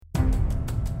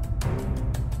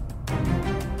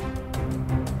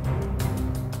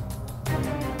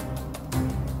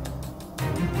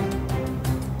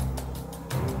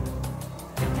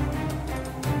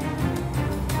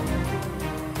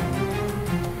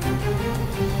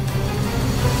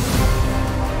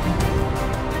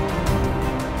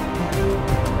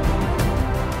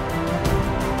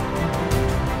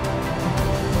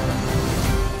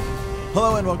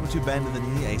and welcome to Bend to the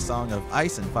Knee, a Song of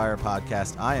Ice and Fire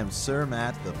podcast. I am Sir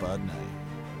Matt the Bud Knight.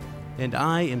 And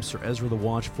I am Sir Ezra the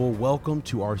Watchful. Welcome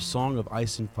to our Song of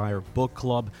Ice and Fire book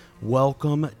club.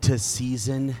 Welcome to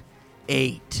Season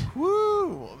 8.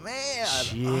 Woo, man.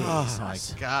 Jesus. Oh, my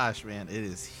gosh, man. It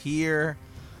is here.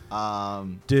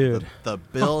 Dude. The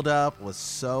build-up was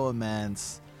so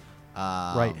immense.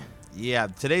 Right. Yeah,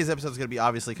 today's episode is going to be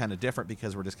obviously kind of different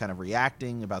because we're just kind of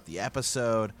reacting about the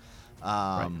episode.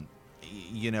 Right.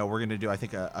 You know, we're going to do, I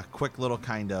think, a quick little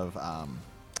kind of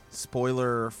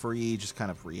spoiler-free, just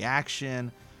kind of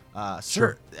reaction.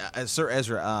 Sure. Sir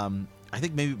Ezra, I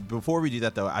think maybe before we do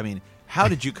that, though, I mean, how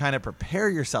did you kind of prepare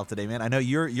yourself today, man? I know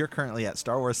you're currently at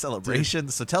Star Wars Celebration,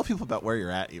 so tell people about where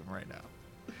you're at even right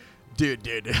now.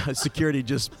 Dude, security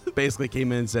just basically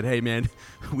came in and said, "Hey, man,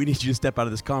 we need you to step out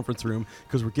of this conference room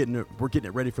because we're getting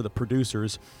it ready for the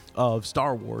producers of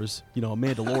Star Wars,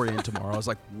 Mandalorian tomorrow." I was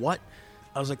like, "What?"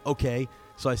 I was like, "Okay."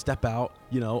 So I step out,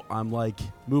 I'm like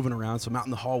moving around, so I'm out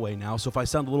in the hallway now. So if I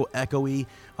sound a little echoey,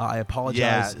 I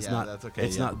apologize. That's okay.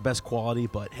 It's not best quality,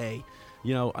 but hey,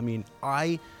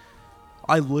 I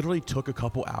literally took a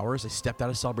couple hours. I stepped out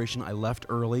of Celebration. I left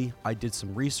early. I did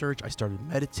some research. I started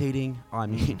meditating. I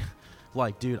mean,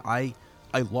 dude, I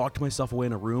locked myself away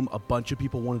in a room. A bunch of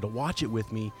people wanted to watch it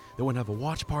with me. They wanted to have a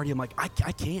watch party. I'm like, I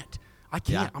can't.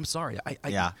 Yeah. I'm sorry.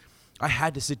 I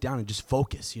had to sit down and just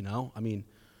focus,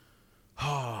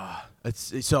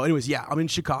 So anyways, yeah, I'm in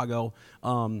Chicago,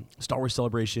 Star Wars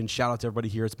Celebration. Shout out to everybody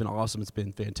here. It's been awesome. It's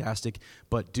been fantastic.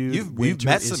 But dude, you've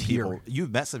met some here. people.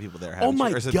 You've met some people there. Haven't Oh my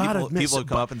you? God, people have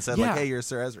come up and said like, "Hey, you're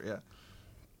Sir Ezra." Yeah.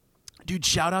 Dude,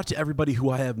 shout out to everybody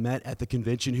who I have met at the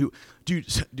convention.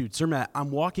 Dude, Sir Matt, I'm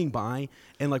walking by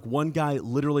and like one guy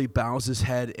literally bows his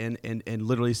head and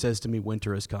literally says to me,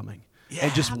 "Winter is coming." Yeah.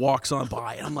 And just walks on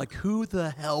by. And I'm like, who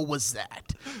the hell was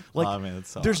that? Like, oh, man, that's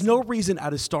so there's awesome. no reason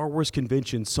at a Star Wars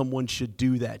convention someone should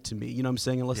do that to me. You know what I'm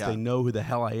saying? Unless they know who the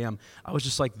hell I am. I was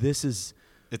just like, this is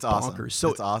it's bonkers. Awesome. So,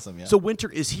 it's awesome, yeah. So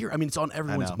winter is here. I mean, it's on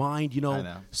everyone's mind, I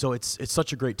know. So it's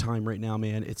such a great time right now,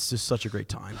 man. It's just such a great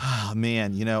time. Oh,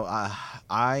 man,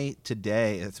 I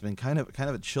today, it's been kind of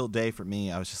a chill day for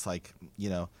me. I was just like,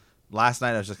 last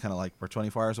night I was just kind of like, we're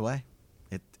 24 hours away.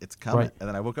 It's coming. Right. And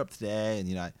then I woke up today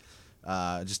and,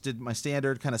 I just did my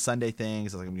standard kind of Sunday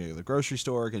things. I was like, I'm going to go to the grocery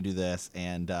store, going to do this.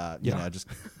 And, I just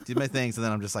did my things. And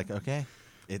then I'm just like, okay,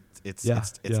 it's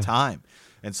time.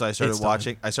 And so I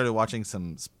started watching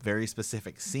some very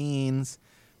specific scenes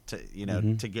to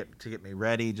get me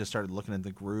ready. Just started looking at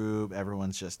the group.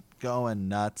 Everyone's just going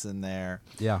nuts in there.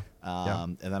 Yeah.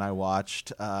 And then I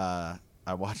watched all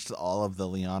of the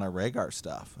Lyanna Rhaegar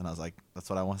stuff. And I was like, that's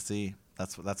what I want to see.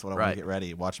 That's what I want to get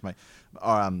ready. Watch my,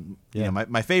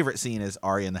 my favorite scene is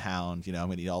Arya and the Hound. I'm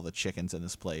gonna eat all the chickens in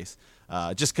this place,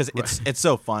 just because it's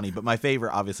so funny. But my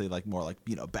favorite, obviously,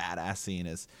 badass scene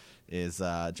is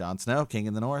Jon Snow, King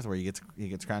in the North, where he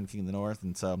gets crowned King in the North.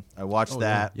 And so I watched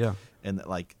that. Yeah. And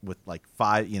with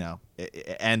five,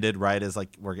 it ended right as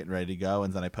we're getting ready to go.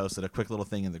 And then I posted a quick little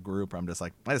thing in the group where I'm just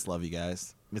like, I just love you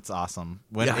guys. It's awesome.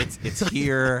 It's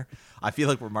here. I feel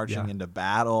like we're marching into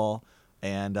battle.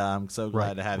 And I'm so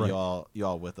glad to have you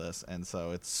all with us. And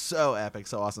so it's so epic,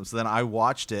 so awesome. So then I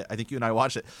watched it. I think you and I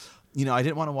watched it. I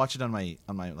didn't want to watch it on my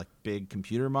big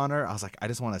computer monitor. I was like, I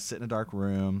just want to sit in a dark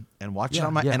room and watch it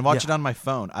on my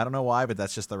phone. I don't know why, but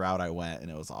that's just the route I went,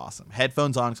 and it was awesome.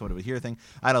 Headphones on, so I would hear a thing.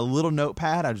 I had a little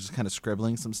notepad. I was just kind of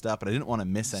scribbling some stuff, but I didn't want to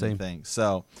miss anything.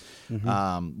 So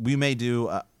we may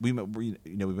do. We've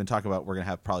been talking about we're gonna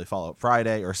have probably Follow Up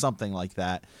Friday or something like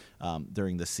that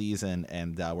during the season,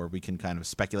 and where we can kind of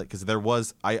speculate because there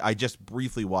was. I just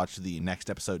briefly watched the next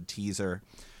episode teaser.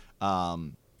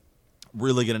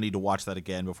 Really going to need to watch that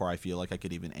again before I feel like I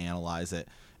could even analyze it.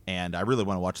 And I really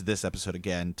want to watch this episode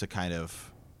again to kind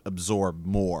of absorb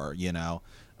more,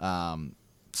 So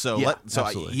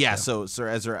Sir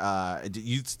Ezra,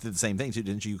 you did the same thing too,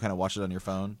 didn't you? You kind of watch it on your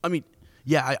phone? I mean,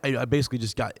 yeah, I basically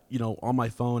just got, on my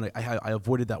phone. I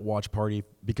avoided that watch party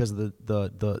because of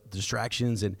the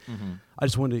distractions, and I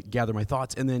just wanted to gather my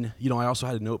thoughts. And then, I also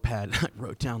had a notepad. I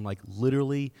wrote down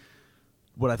literally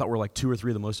what I thought were 2 or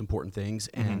 3 of the most important things,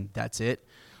 and that's it.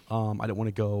 I didn't want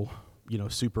to go,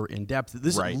 super in depth.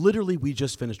 This is literally, we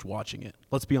just finished watching it.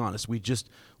 Let's be honest. We just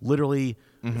literally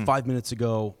 5 minutes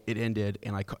ago it ended,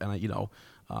 and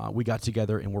we got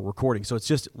together and we're recording. So it's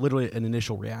just literally an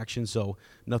initial reaction. So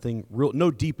nothing real,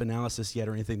 no deep analysis yet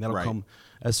or anything. That'll come,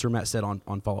 as Sir Matt said,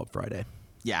 on Follow Up Friday.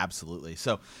 Yeah, absolutely.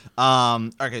 So,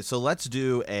 okay, so let's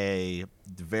do a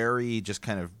very just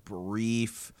kind of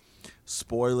brief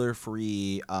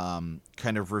spoiler-free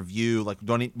kind of review. Like,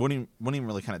 won't even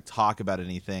really kind of talk about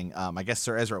anything. I guess,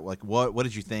 Sir Ezra, like, what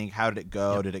did you think? How did it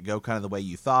go? Yep. Did it go kind of the way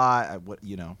you thought?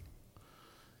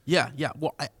 Yeah.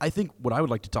 Well, I think what I would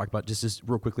like to talk about just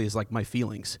real quickly is like my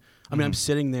feelings. I mean, I'm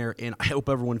sitting there, and I hope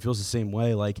everyone feels the same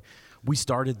way. Like, we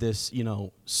started this,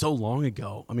 so long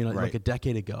ago. I mean, like a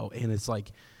decade ago, and it's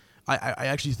like, I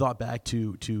actually thought back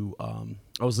to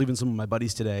I was leaving some of my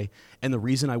buddies today, and the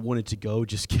reason I wanted to go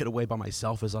just get away by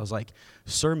myself is I was like,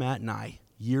 Sir Matt and I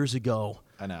years ago,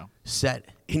 I know, sat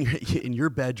in your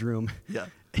bedroom,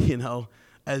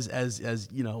 as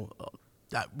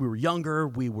we were younger,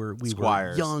 we were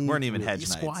young, weren't even hedge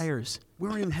knights. Squires. We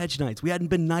weren't even hedge knights. We hadn't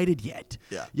been knighted yet.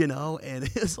 Yeah. And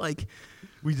it's like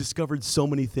we discovered so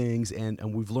many things, and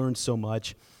we've learned so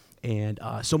much. And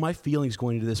so my feelings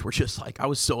going into this were just like, I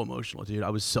was so emotional, dude.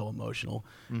 I was so emotional,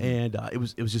 and it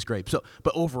was just great. So,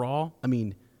 but overall, I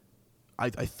mean, I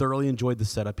thoroughly enjoyed the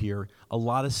setup here. A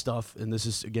lot of stuff, and this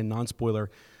is again non-spoiler,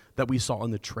 that we saw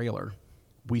in the trailer,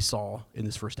 we saw in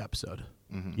this first episode.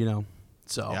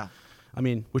 So. Yeah. I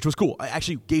mean, which was cool. It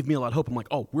actually gave me a lot of hope. I'm like,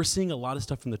 oh, we're seeing a lot of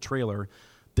stuff from the trailer.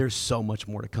 There's so much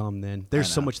more to come then. There's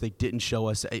so much they didn't show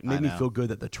us. It made me feel good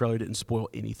that the trailer didn't spoil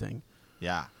anything.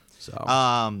 Yeah. So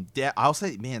yeah, I'll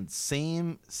say, man,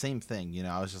 same thing.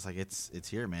 I was just like, it's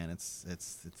here, man. It's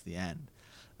the end.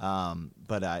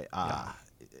 But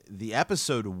the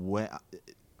episode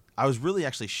I was really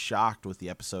actually shocked with the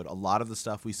episode. A lot of the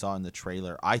stuff we saw in the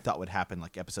trailer, I thought would happen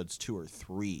like episodes 2 or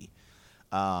 3.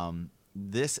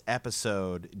 This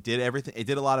episode did everything. It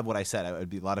did a lot of what I said. It would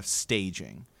be a lot of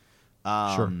staging.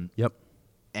 Sure. Yep.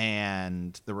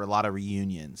 And there were a lot of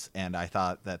reunions, and I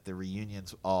thought that the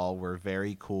reunions all were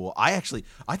very cool. I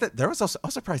thought there was also, I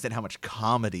was surprised at how much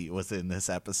comedy was in this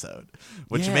episode,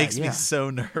 which makes me so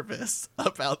nervous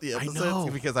about the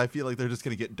episodes because I feel like they're just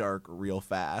going to get dark real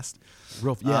fast.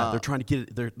 They're trying to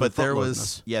get it. But there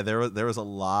was a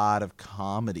lot of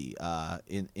comedy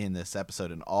in this episode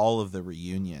and all of the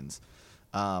reunions.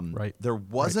 There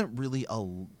wasn't really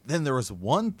then there was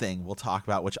one thing we'll talk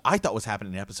about, which I thought was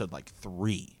happening in episode like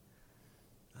 3.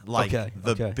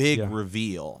 The big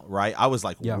reveal, right? I was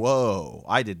like, whoa,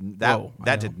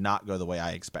 that did not go the way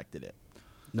I expected it.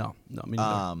 No, me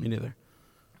neither. Me neither.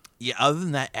 Yeah, other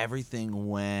than that, everything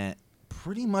went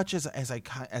pretty much as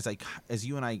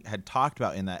you and I had talked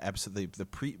about in that episode, the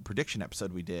prediction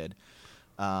episode we did.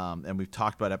 And we've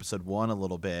talked about episode 1 a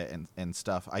little bit and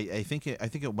stuff. I think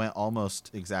it went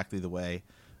almost exactly the way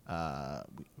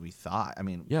we thought. I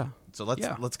mean, yeah. So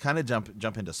let's kind of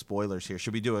jump into spoilers here.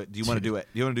 Should we do it? Do you want to do it?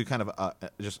 Do you want to do kind of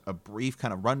just a brief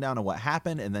kind of rundown of what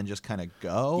happened and then just kind of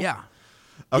go? Yeah.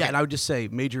 Okay. Yeah, and I would just say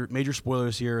major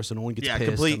spoilers here, so no one gets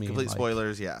pissed. Complete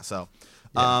spoilers. Yeah. So.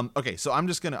 Yeah. Okay, so I'm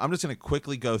just gonna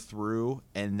quickly go through,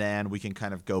 and then we can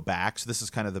kind of go back. So this is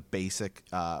kind of the basic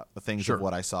things of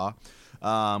what I saw.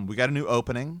 We got a new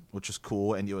opening, which was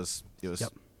cool, and it was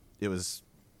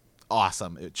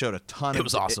awesome. It showed a ton.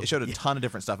 It showed a ton of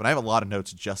different stuff, and I have a lot of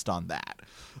notes just on that.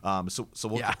 So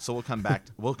we'll come back.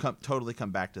 We'll totally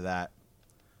come back to that.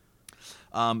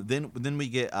 Then we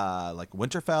get like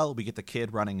Winterfell. We get the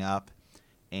kid running up,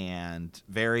 and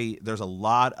there's a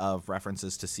lot of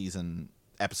references to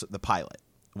the pilot,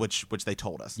 which they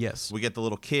told us. Yes. We get the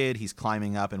little kid. He's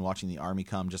climbing up and watching the army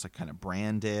come, just like kind of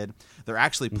Bran did. They're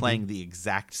actually playing the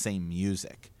exact same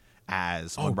music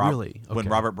as when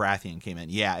Robert Baratheon came in.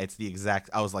 Yeah, it's the exact.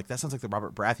 I was like, that sounds like the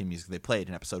Robert Baratheon music they played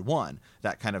in episode 1.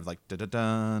 That kind of like dun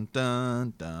dun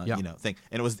dun dun thing.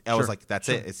 And it was. I was like, that's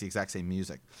it. It's the exact same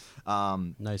music.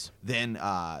 Nice. Then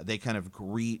they kind of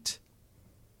greet.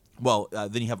 Well,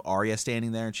 then you have Arya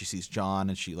standing there, and she sees Jon,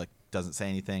 and she like doesn't say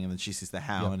anything, and then she sees the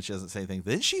Hound, and she doesn't say anything.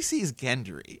 Then she sees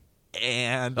Gendry,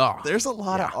 and there's a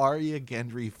lot of Arya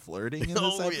Gendry flirting in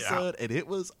this episode, and it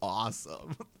was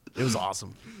awesome. It was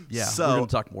awesome. Yeah, so, we're going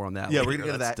to talk more on that. Yeah, we're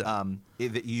going to get to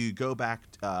that. You go back.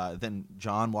 Then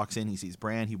Jon walks in. He sees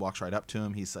Bran. He walks right up to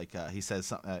him. He's like, he says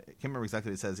something. I can't remember exactly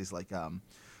what he says. He's like,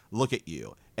 "Look at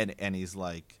you," and he's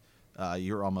like,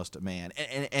 "You're almost a man."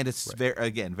 And it's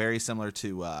very similar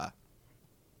to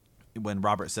when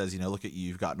Robert says, "Look at you.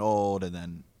 You've gotten old," and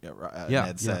then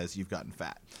Ned says, "You've gotten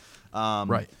fat."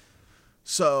 Right.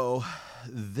 So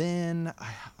then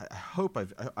I hope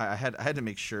I had to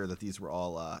make sure that these were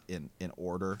all in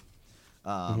order,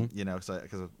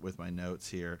 because with my notes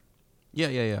here.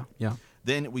 Yeah.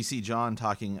 Then we see Jon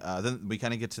talking. Then we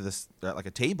kind of get to this like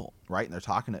a table, right? And they're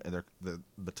talking.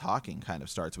 The talking kind of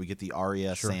starts. We get the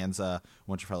Arya, Sansa,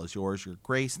 Winterfell is yours, your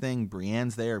grace thing.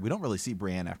 Brienne's there. We don't really see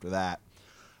Brienne after that.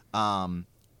 And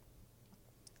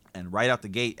right out the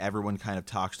gate, everyone kind of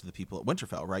talks to the people at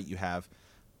Winterfell, right? You have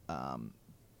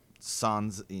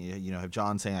have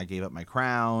Jon saying, I gave up my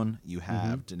crown. You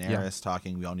have Daenerys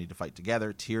talking, we all need to fight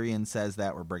together. Tyrion says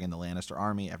that we're bringing the Lannister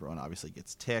army. Everyone obviously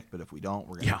gets ticked, but if we don't,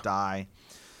 we're going to die.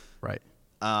 Right.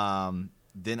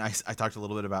 Then I talked a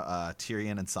little bit about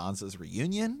Tyrion and Sansa's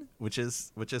reunion, which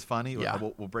is funny. Yeah.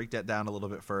 We'll break that down a little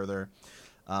bit further.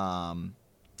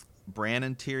 Bran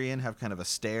and Tyrion have kind of a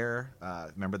stare.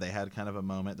 Remember, they had kind of a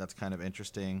moment that's kind of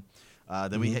interesting.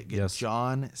 Then we get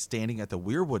Jon standing at the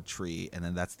weirwood tree, and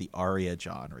then that's the Arya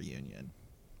Jon reunion.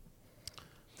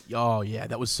 Oh yeah,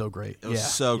 that was so great. It was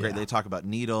so great. They talk about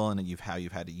Needle and how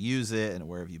you've had to use it and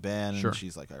where have you been. Sure. And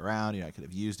she's like, around. I could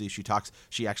have used it.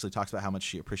 She actually talks about how much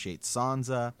she appreciates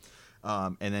Sansa.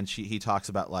 And then he talks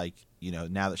about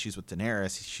now that she's with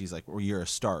Daenerys, she's like, well, you're a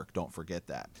Stark. Don't forget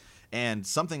that. And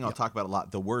something I'll talk about a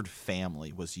lot. The word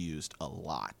family was used a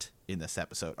lot in this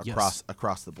episode across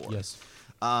the board. Yes.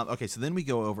 Okay, so then we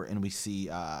go over and we see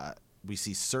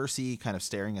Cersei kind of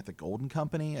staring at the Golden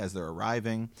Company as they're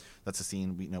arriving. That's a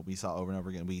scene we saw over and over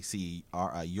again. We see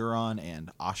Euron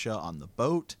and Asha on the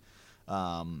boat.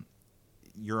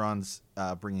 Euron's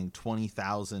bringing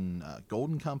 20,000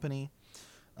 Golden Company.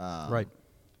 Right.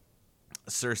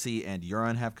 Cersei and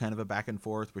Euron have kind of a back and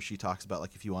forth where she talks about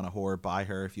if you want a whore, buy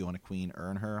her. If you want a queen,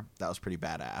 earn her. That was pretty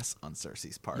badass on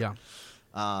Cersei's part. Yeah.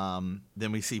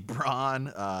 Then we see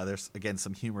Bronn. There's again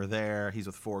some humor there. He's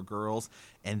with 4 girls,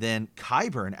 and then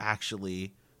Qyburn.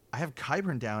 Actually, I have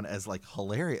Qyburn down as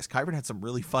hilarious. Qyburn had some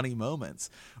really funny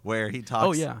moments where he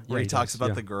talks. He talks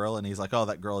about the girl, and he's like, "Oh,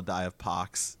 that girl will die of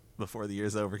pox before the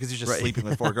year's over," because he's just sleeping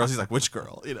with 4 girls. He's like, "Which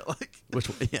girl?" Which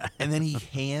one? Yeah. And then he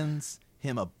hands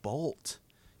him a bolt,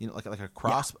 like a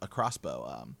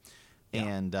crossbow,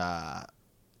 and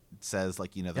says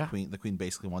the queen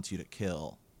basically wants you to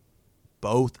kill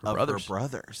both of her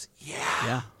brothers.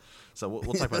 Yeah. So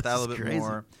we'll talk about that a little bit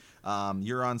more.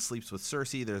 Euron sleeps with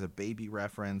Cersei. There's a baby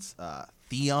reference.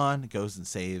 Theon goes and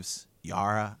saves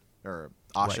Yara or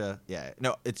Asha. Right. Yeah.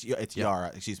 No, it's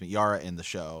Yara. Excuse me, Yara in the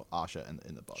show, Asha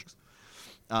in the books.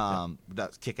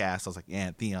 That's kick ass. I was like,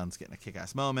 yeah, Theon's getting a kick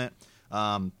ass moment.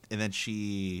 And then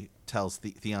she tells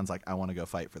Theon's like, I want to go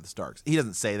fight for the Starks. He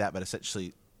doesn't say that, but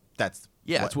essentially that's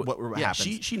what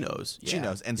happens. She knows. She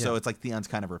knows. And so it's like Theon's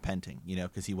kind of repenting,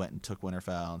 because he went and took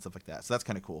Winterfell and stuff like that. So that's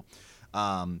kind of cool.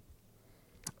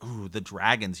 The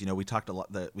dragons, we talked a lot.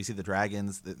 We see the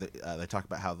dragons. They talk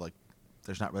about how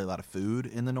there's not really a lot of food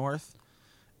in the north.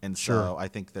 And so I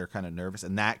think they're kind of nervous.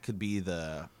 And that could be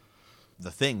the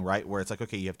thing, right? Where it's like,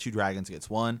 okay, you have 2 dragons against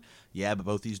 1. Yeah, but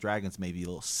both these dragons may be a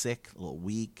little sick, a little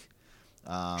weak.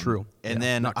 True. And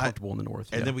then not comfortable in the north.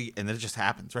 And then it just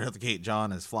happens right out the gate.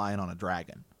 Jon is flying on a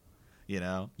dragon.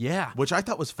 Yeah. Which I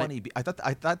thought was funny. I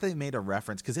thought they made a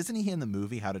reference because isn't he in the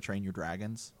movie How to Train Your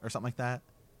Dragons or something like that?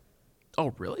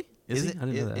 Oh, really? Is he? I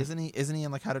didn't know that. Isn't he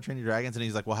in How to Train Your Dragons? And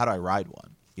he's like, well, how do I ride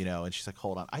one? And she's like,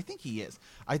 hold on. I think he is.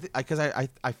 Because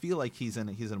I feel like he's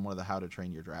in one of the How to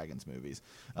Train Your Dragons movies.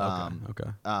 Okay.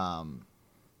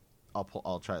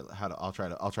 I'll try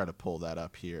to pull that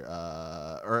up here.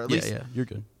 Or at least you're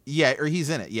good. Yeah, or he's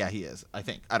in it. Yeah, he is. I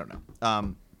think. I don't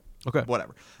know. Okay.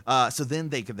 Whatever. So then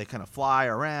they kind of fly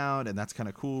around, and that's kind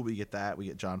of cool. We get that. We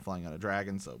get Jon flying on a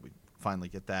dragon, so we finally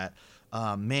get that.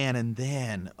 Man, and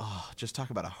then just talk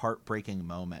about a heartbreaking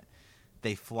moment.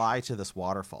 They fly to this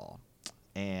waterfall,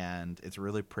 and it's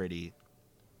really pretty.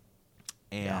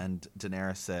 And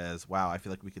Daenerys says, "Wow, I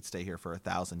feel like we could stay here for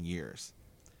 1,000 years."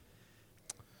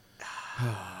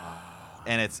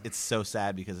 And it's so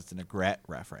sad because it's an Ygritte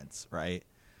reference, right?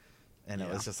 And it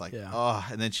was just like,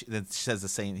 and then she says the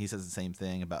same. He says the same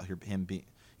thing about him being,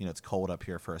 it's cold up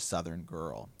here for a Southern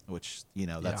girl, which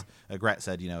that's Ygritte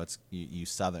said, it's you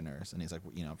Southerners, and he's like,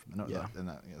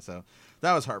 so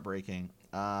that was heartbreaking.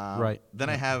 Right. Then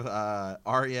I have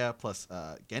Arya plus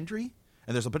Gendry.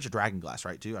 And there's a bunch of dragonglass,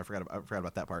 right, too? I forgot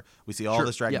about that part. We see all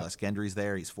this dragonglass. Gendry's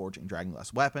there. He's forging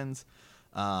dragonglass weapons.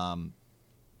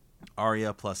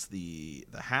 Arya plus the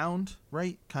Hound,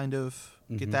 right? Kind of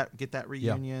get that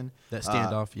reunion. That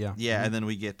standoff, Yeah, and then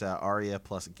we get Arya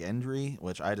plus Gendry,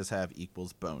 which I just have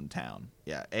equals Bone Town.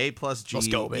 Yeah, A plus G. Let's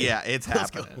go, baby. Yeah, it's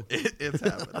happening. It's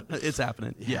happening. It's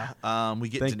happening. Yeah. We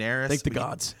get Daenerys. Thank the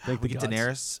gods. We get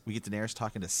Daenerys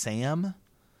talking to Sam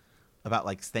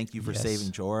about thank you for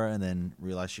saving Jorah, and then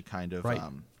realize she kind of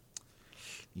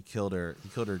he killed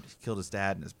his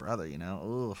dad and his brother.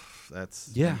 Oof,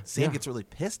 that's Sam gets really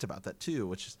pissed about that too,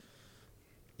 which is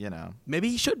maybe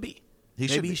he should be. He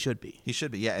should be. He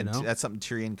should be. Yeah, and that's something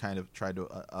Tyrion kind of tried to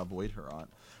avoid her on,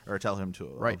 or tell him to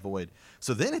avoid.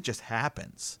 So then it just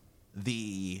happens.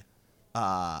 The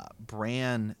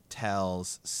Bran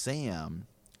tells Sam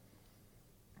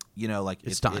you know, like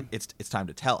It's time. It's time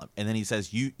to tell him. And then he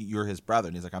says, you're his brother,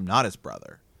 and he's like, I'm not his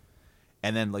brother.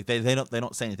 And then like they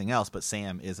don't say anything else, but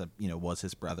Sam was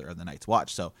his brother in the Night's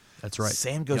Watch. So that's right.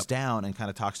 Sam goes down and kind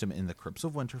of talks to him in the crypts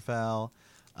of Winterfell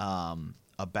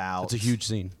about. It's a huge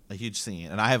scene.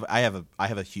 And I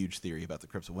have a huge theory about the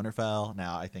crypts of Winterfell.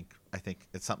 Now I think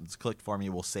it's something that's clicked for me.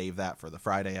 We'll save that for the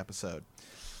Friday episode.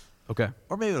 Okay.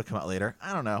 Or maybe it'll come out later.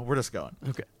 I don't know. We're just going.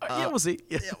 Okay. Yeah, we'll see.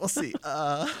 Yeah, we'll see.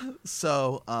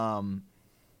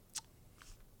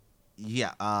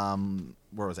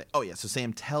 Where was I? Oh yeah. So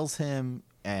Sam tells him,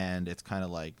 and it's kind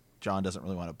of like Jon doesn't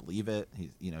really want to believe it.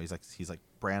 He's like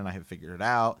Bran and I have figured it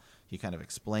out. He kind of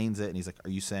explains it, and he's like, "Are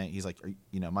you saying?" He's like,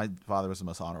 "My father was the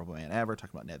most honorable man ever."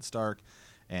 Talking about Ned Stark,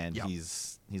 and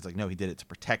he's like, "No, he did it to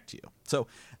protect you." So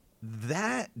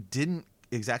that didn't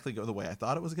exactly go the way I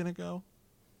thought it was going to go.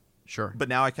 Sure. But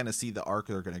now I kind of see the arc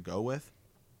they're going to go with.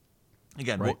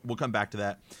 Again, right. we'll come back to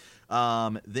that.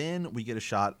 Then we get a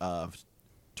shot of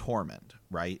Tormund,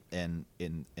 right, in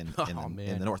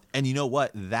the north. And you know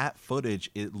what? That footage,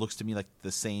 it looks to me like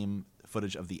the same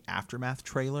footage of the Aftermath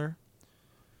trailer,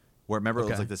 where remember it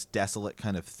was like this desolate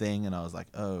kind of thing, and I was like,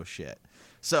 oh shit.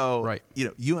 So right.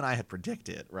 You and I had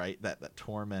predicted, right, that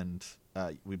Tormund,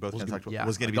 we both kind of talked about,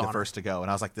 was going to be the first to go,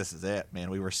 and I was like, this is it, man.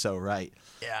 We were so right.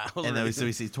 Yeah. And then we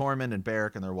see Tormund and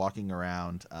Beric, and they're walking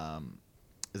around.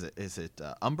 Is it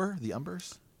Umber? The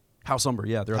Umbers? House Umber,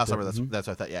 yeah, they're House up there. Umber. That's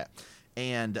what I thought. Yeah,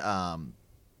 and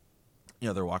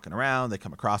they're walking around. They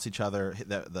come across each other.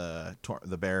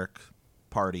 The Beric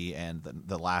party and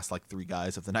the last like 3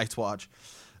 guys of the Night's Watch.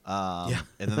 And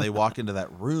then they walk into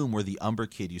that room where the Umber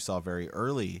kid you saw very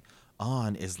early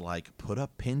on is like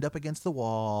pinned up against the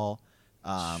wall,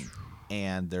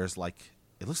 and there's like,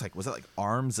 it looks like, was it like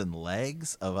arms and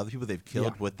legs of other people they've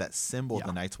killed with that symbol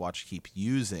the Night's Watch keep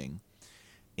using.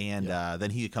 And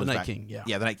then he comes back. The Night King,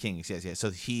 the Night King. Yes.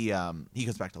 So he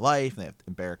comes back to life,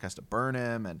 and Beric has to burn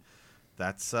him, and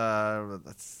that's and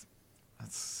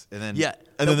then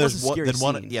there's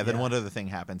one other thing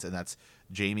happens, and that's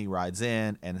Jaime rides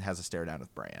in and has a stare down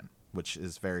with Bran, which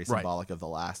is very symbolic of the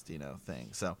last thing.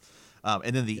 So,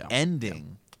 and then the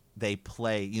ending, they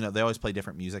play. They always play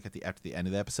different music after the end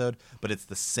of the episode, but it's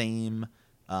the same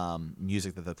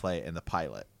music that they play in the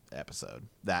pilot episode.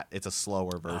 That it's a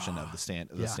slower version of the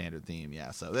standard theme.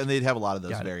 Yeah. So then they'd have a lot of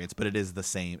those variants, but it is the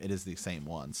same. It is the same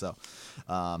one. So,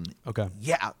 okay.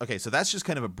 Yeah. Okay. So that's just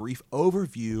kind of a brief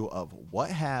overview of what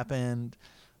happened.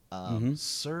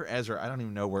 Sir Ezra, I don't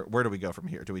even know where do we go from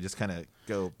here? Do we just kind of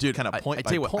go point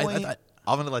by point?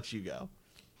 I'm going to let you go.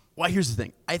 Well, here's the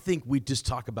thing. I think we just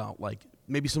talk about like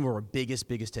maybe some of our biggest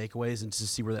takeaways and to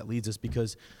see where that leads us,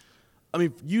 because, I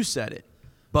mean, you said it,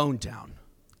 Bone Town.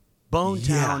 Bone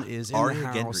Town is in the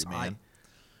house. Gendry, man.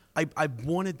 I've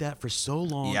wanted that for so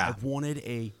long. Yeah. I've wanted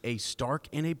a Stark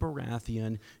and a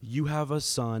Baratheon. You have a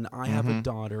son. I have a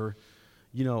daughter.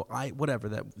 Whatever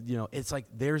that. It's like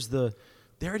there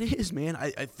it is, man.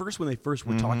 At first, when they first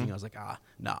were talking, I was like,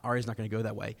 Arya's not going to go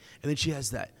that way. And then she has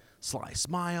that sly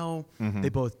smile. They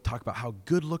both talk about how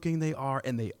good looking they are,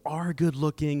 and they are good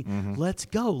looking. Let's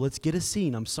go. Let's get a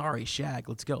scene. I'm sorry, Shag.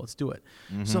 Let's go. Let's do it.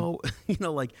 So,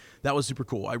 like that was super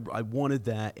cool. I wanted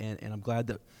that, and I'm glad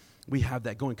that we have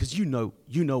that going, because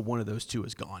one of those two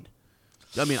is gone.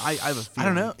 I mean, I have a feeling. I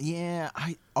don't know. Yeah,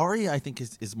 Arya, I think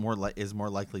is more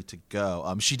likely to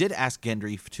go. She did ask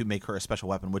Gendry to make her a special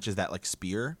weapon, which is that like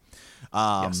spear,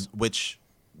 which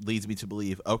leads me to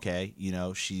believe, okay,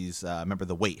 she's remember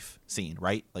the waif scene,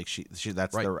 right? Like she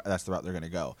that's the route they're gonna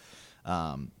go,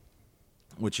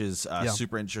 which is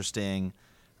super interesting.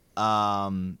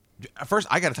 First,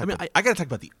 I gotta talk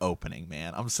about the opening,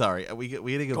 man. I'm sorry, we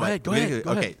gotta go back. Go ahead.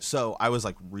 Okay, so I was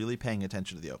like really paying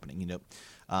attention to the opening.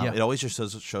 It always just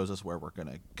shows us where we're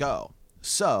gonna go.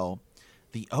 So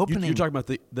the opening, you're talking about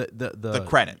the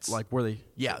credits, like where they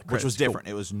which was different.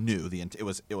 Cool. It was new. It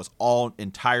was all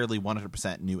entirely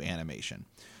 100% new animation.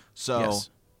 So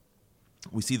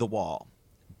we see the wall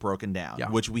broken down,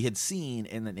 which we had seen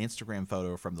in an Instagram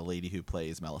photo from the lady who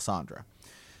plays Melisandre.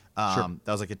 That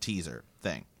was like a teaser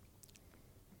thing,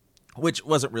 which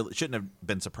shouldn't have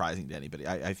been surprising to anybody.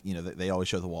 They always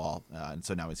show the wall, and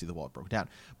so now we see the wall broken down.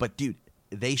 But dude,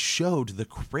 they showed the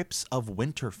crypts of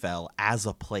Winterfell as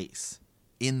a place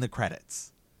in the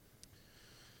credits.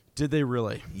 Did they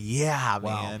really? Yeah,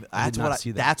 wow. Man.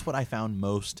 That's what I found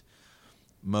most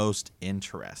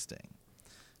interesting.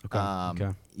 Okay.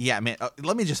 Yeah, man.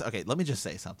 Let me just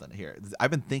say something here. I've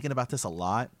been thinking about this a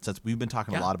lot since we've been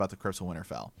talking a lot about the crypts of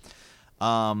Winterfell.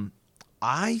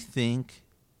 I think,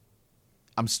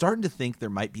 I'm starting to think there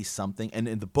might be something, and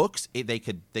in the books they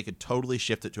could totally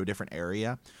shift it to a different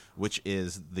area, which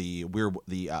is the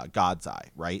God's Eye,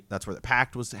 right? That's where the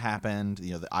pact was happened.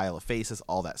 The Isle of Faces,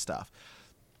 all that stuff.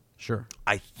 Sure.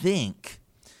 I think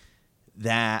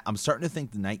that I'm starting to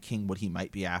think the Night King, what he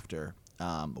might be after.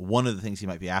 One of the things he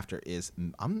might be after is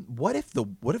what if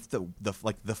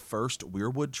the first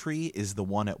weirwood tree is the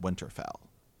one at Winterfell?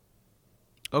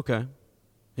 Okay.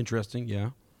 Interesting. Yeah.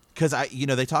 Because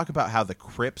they talk about how the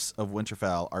crypts of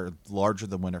Winterfell are larger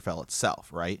than Winterfell itself,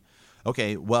 right?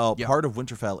 Okay, well, part of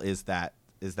Winterfell is that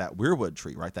weirwood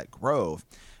tree, right? That grove,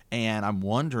 and I'm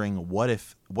wondering what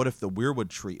if the weirwood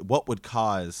tree, what would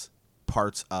cause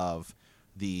parts of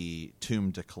the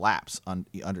tomb to collapse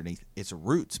underneath its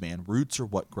roots, man? Roots are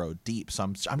what grow deep. So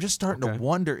I'm just starting to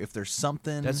wonder if there's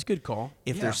something. That's a good call.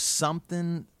 If there's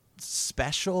something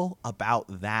special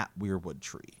about that weirwood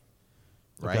tree,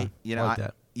 right? Okay. I like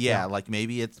that. Yeah, like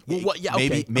maybe it's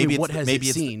maybe what has it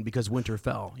seen because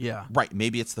Winterfell? Yeah, right.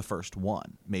 Maybe it's the first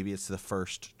one. Maybe it's the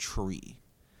first tree.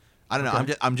 I don't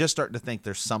know. I'm just starting to think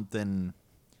there's something.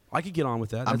 I could get on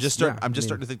with that. I'm just starting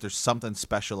to think there's something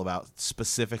special about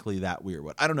specifically that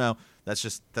weirwood. I don't know. That's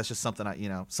just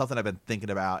something something I've been thinking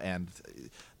about, and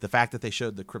the fact that they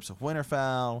showed the crypts of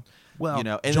Winterfell.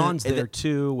 Well, and John's there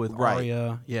too with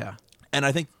Arya. Yeah. And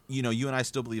I think you and I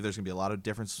still believe there's going to be a lot of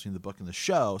difference between the book and the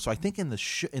show. So I think in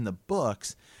the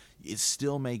books, it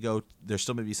still may go. There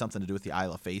still may be something to do with the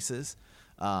Isle of Faces.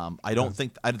 I don't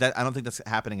think that's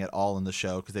happening at all in the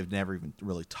show because they've never even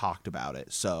really talked about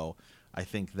it. So I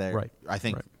think that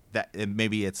that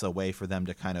maybe it's a way for them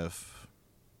to kind of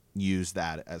use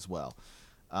that as well.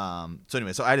 So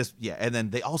anyway, and then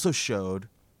they also showed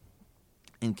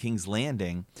in King's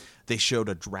Landing, they showed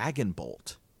a dragon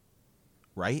bolt.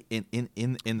 Right in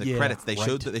the credits, they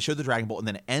showed the Dragon Bolt, and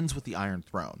then it ends with the Iron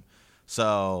Throne.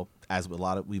 So as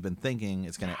we've been thinking,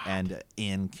 it's going to end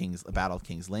in Battle of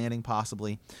King's Landing,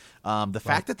 possibly. The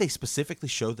fact that they specifically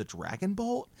showed the Dragon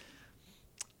Bolt,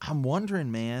 I'm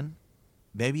wondering, man,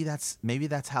 maybe that's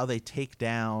how they take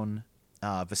down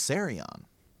Viserion.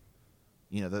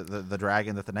 The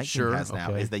dragon that the Night King has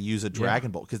now is they use a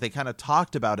Dragon Bolt because they kind of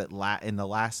talked about it in the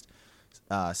last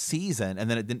season,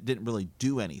 and then it didn't really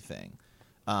do anything.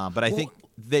 But I think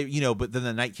but then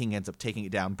the Night King ends up taking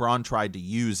it down. Bronn tried to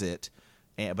use it,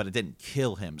 but it didn't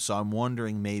kill him. So I'm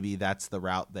wondering maybe that's the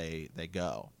route they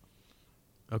go.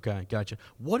 Okay, gotcha.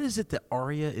 What is it that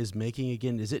Arya is making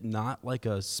again? Is it not like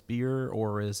a spear,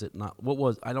 or is it not? What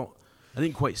was? I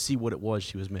didn't quite see what it was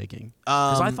she was making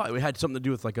because I thought it had something to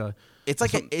do with like a. It's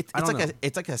like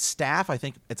a staff. I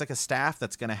think it's like a staff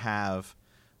that's going to have.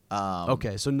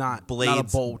 So not blades, not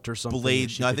a bolt or something.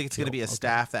 Blades. No, I think it's going to be a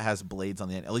staff that has blades on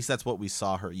the end. At least that's what we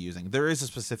saw her using. There is a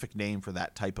specific name for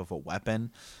that type of a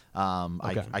weapon.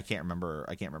 I can't remember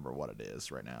what it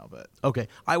is right now. But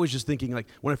I was just thinking like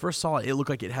when I first saw it, it looked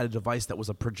like it had a device that was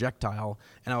a projectile,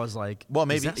 and I was like, well,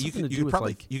 maybe you could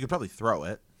probably throw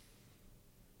it.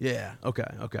 Yeah.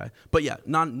 Okay. But yeah,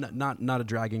 not a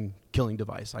dragon killing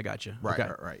device. I got you.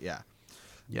 Right. Yeah.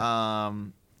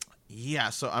 Yeah,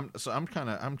 so I'm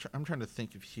trying to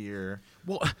think of here.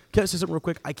 Well, can I say something real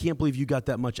quick? I can't believe you got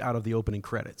that much out of the opening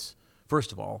credits.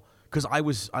 First of all, because I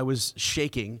was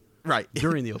shaking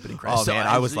during the opening credits. Oh man,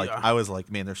 I was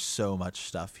like, man, there's so much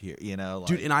stuff here,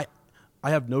 dude. And I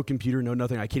have no computer, no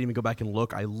nothing. I can't even go back and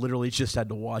look. I literally just had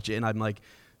to watch it, and I'm like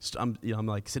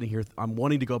sitting here. I'm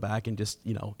wanting to go back and just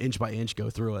inch by inch go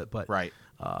through it, but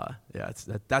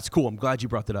that's cool. I'm glad you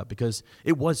brought that up because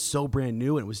it was so brand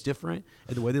new and it was different,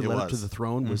 and the way they led up to the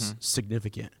throne was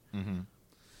significant. Mm-hmm.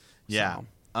 Yeah. So.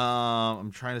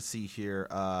 I'm trying to see here.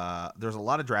 There's a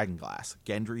lot of dragon glass.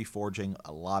 Gendry forging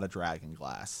a lot of dragon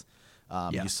glass.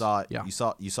 You saw it. Yeah. You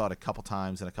saw it a couple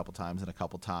times and a couple times and a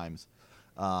couple times.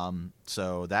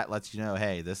 So that lets you know,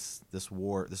 hey, this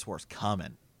war's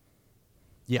coming.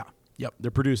 Yeah. Yep.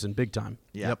 They're producing big time.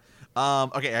 Yeah. Yep.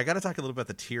 Okay, I got to talk a little about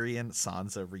the Tyrion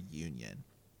Sansa reunion.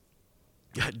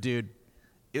 Yeah, dude,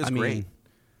 it was great. Mean,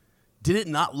 did it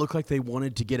not look like they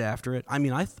wanted to get after it? I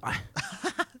mean, I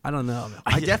don't know.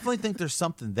 I definitely think there's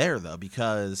something there though,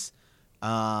 because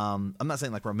I'm not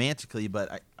saying like romantically,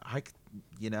 but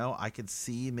I could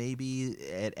see maybe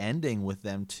it ending with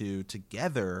them two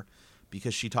together.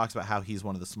 Because she talks about how he's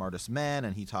one of the smartest men,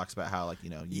 and he talks about how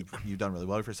you've done really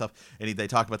well for yourself. And they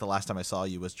talked about the last time I saw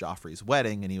you was Joffrey's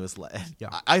wedding, and he was like,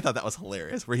 I thought that was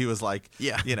hilarious. Where he was like,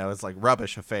 it's like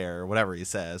rubbish affair or whatever he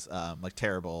says, like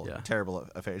terrible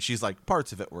affair. She's like,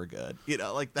 parts of it were good,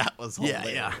 like that was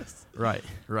hilarious. Yeah. Right.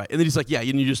 And then he's like,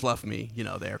 you just left me,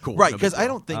 there, cool. Right, because I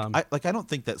don't think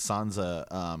that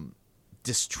Sansa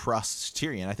distrusts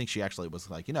Tyrion. I think she actually was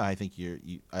like, I think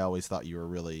I always thought you were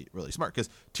really, really smart, because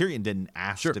Tyrion didn't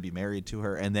ask to be married to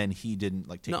her, and then he didn't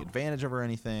like take advantage of her or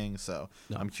anything. So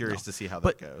I'm curious to see how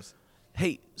that goes.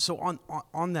 Hey, so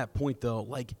on that point though,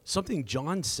 like something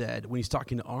Jon said when he's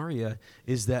talking to Arya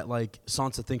is that like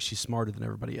Sansa thinks she's smarter than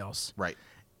everybody else, right?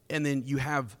 And then you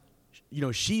have,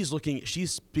 she's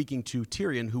speaking to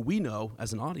Tyrion, who we know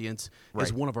as an audience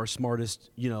is one of our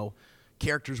smartest,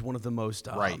 characters, one of the most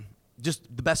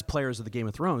just the best players of the Game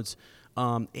of Thrones.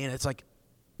 And it's like,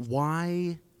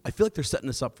 why? I feel like they're setting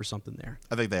us up for something there.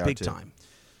 I think they are big too. time.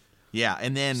 Yeah,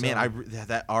 and then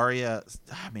that Arya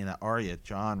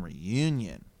Jon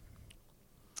reunion.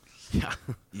 Yeah.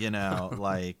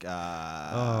 Like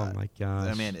oh my gosh.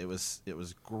 I mean, it was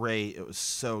great. It was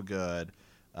so good.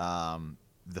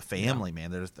 The family,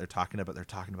 man. They're talking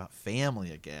about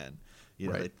family again.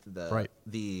 Right.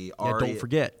 The Arya, don't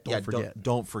forget.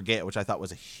 Don't forget, which I thought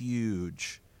was a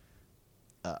huge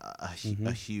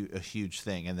huge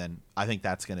thing. And then I think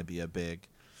that's going to be a big.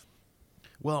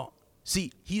 Well,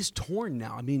 see, he's torn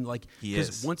now. I mean, like,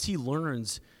 because once he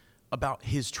learns about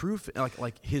his true,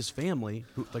 like his family,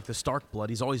 who, like the Stark blood,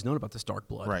 he's always known about the Stark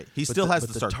blood. Right. He still has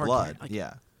the Stark blood. Like,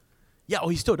 yeah. Yeah. Oh,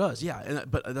 he still does. Yeah.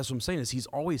 But that's what I'm saying is he's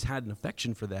always had an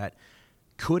affection for that.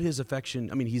 Could his affection?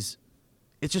 I mean, it's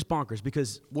just bonkers,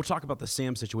 because we'll talk about the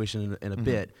Sam situation in a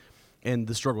bit, and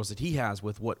the struggles that he has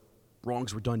with what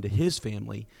wrongs were done to his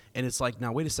family. And it's like,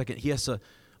 now wait a second, he has to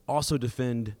also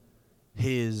defend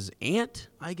his aunt,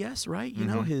 I guess, right?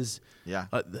 His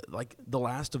like the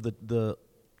last of the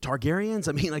Targaryens.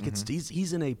 I mean, like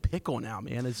he's in a pickle now,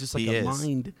 man. It's just like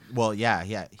mind. Well, he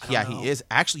is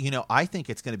actually. I think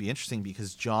it's going to be interesting,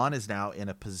 because Jon is now in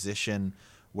a position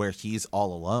where he's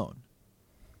all alone,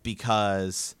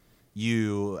 because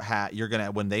you're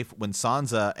gonna when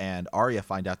Sansa and Arya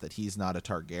find out that he's not a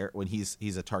Targaryen, when he's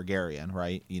a Targaryen,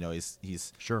 right?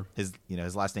 He's sure his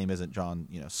last name isn't Jon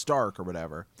Stark or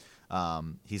whatever.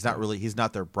 He's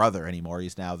not their brother anymore.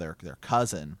 He's now their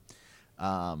cousin.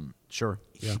 Sure.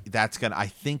 Yeah. That's gonna. I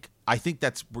think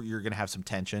that's where you're gonna have some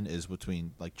tension, is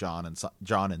between like Jon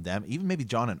and them. Even maybe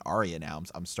Jon and Arya now.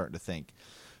 I'm starting to think.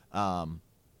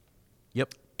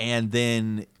 Yep. And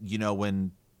then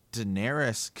when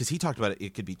Daenerys, because he talked about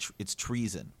it could be it's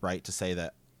treason, right? To say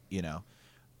that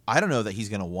I don't know that he's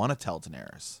gonna want to tell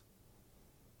Daenerys.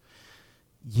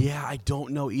 Yeah, I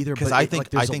don't know either. Because I think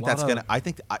that's gonna.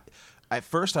 At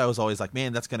first, I was always like,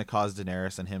 man, that's gonna cause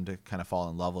Daenerys and him to kind of fall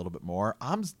in love a little bit more.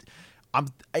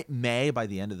 It may by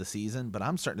the end of the season, but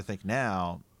I'm starting to think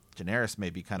now Daenerys may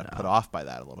be kind of put off by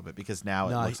that a little bit, because now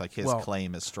it looks like his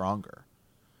claim is stronger.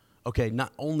 Okay,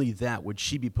 not only that would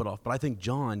she be put off, but I think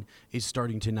Jon is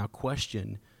starting to now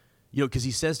question, because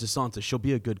he says to Sansa, she'll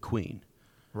be a good queen.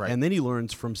 Right. And then he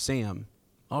learns from Sam,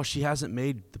 she hasn't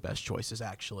made the best choices,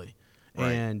 actually.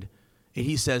 Right. And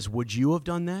he says, would you have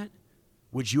done that?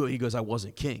 Would you? He goes, I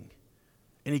wasn't king.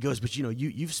 And he goes, but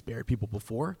you've spared people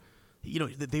before.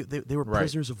 They were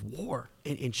prisoners of war,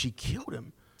 and she killed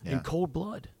him in cold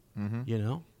blood.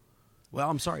 Mm-hmm. Well,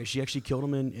 I'm sorry. She actually killed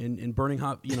him in burning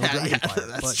hot, dragon fire.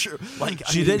 That's true. Like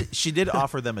she did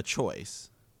offer them a choice.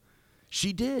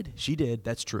 She did.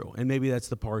 That's true. And maybe that's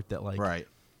the part that right.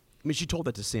 I mean, she told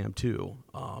that to Sam too.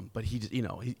 But he just,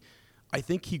 I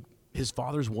think his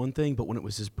father's one thing, but when it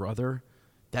was his brother,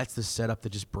 that's the setup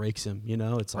that just breaks him.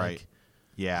 It's like,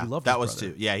 yeah, he loved that his was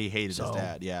brother. too. Yeah, he hated his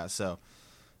dad. Yeah, so.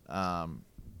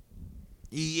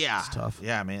 Yeah, it's tough.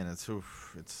 Yeah, man, it's a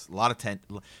lot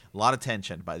of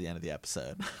tension by the end of the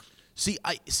episode. See,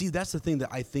 that's the thing that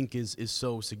I think is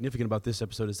so significant about this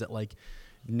episode, is that like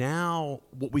now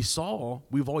what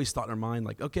we've always thought in our mind,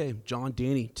 like, okay, Jon,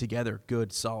 Dany together,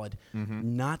 good, solid.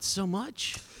 Mm-hmm. Not so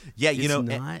much. Yeah,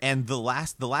 and the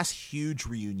last huge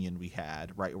reunion we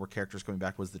had, right, where characters coming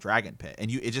back, was the Dragon Pit, and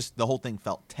the whole thing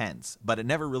felt tense, but it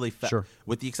never really felt, sure.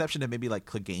 With the exception of maybe like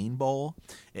Clegane Bowl,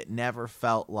 it never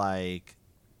felt like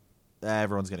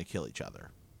everyone's going to kill each other.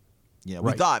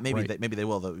 We thought maybe they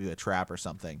will, there'll be a trap or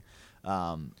something.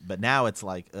 But now it's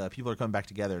like people are coming back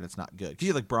together, and it's not good. Because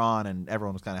you had like Bronn, and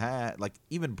everyone was kind of like,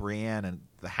 even Brienne and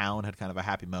the Hound had kind of a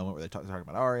happy moment where they're talking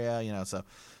about Arya, so.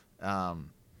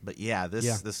 But yeah, this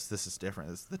is different.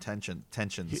 It's the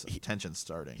tension's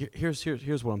starting.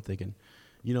 Here's what I'm thinking.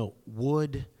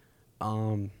 Would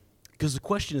because the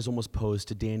question is almost posed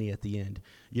to Dany at the end.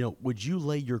 Would you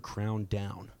lay your crown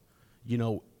down,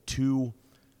 to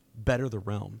better the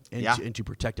realm and to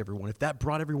protect everyone? If that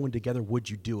brought everyone together, would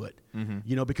you do it?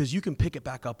 Mm-hmm. Because you can pick it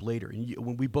back up later, and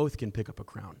when we both can pick up a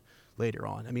crown later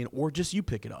on. I mean, or just you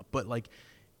pick it up, but like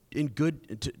in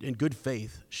good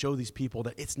faith, show these people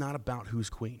that it's not about who's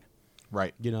queen.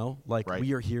 Right. You know, like Right.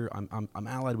 we are here. I'm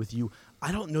allied with you.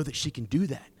 I don't know that she can do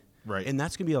that. Right. And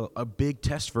that's going to be a big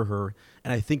test for her.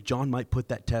 And I think John might put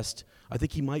that test. I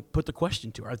think he might put the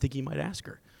question to her. I think he might ask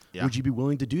her, Yeah. would you be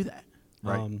willing to do that?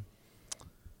 Right.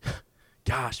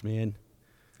 Gosh, man.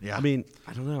 Yeah. I mean,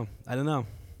 I don't know.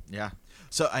 Yeah.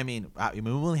 So I mean,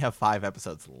 we only have 5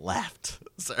 episodes left.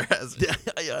 So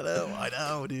I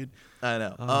know, dude. I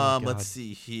know. Oh, Let's God.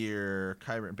 see here.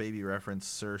 Kyber baby reference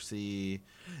Cersei.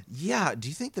 Yeah. Do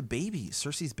you think the baby,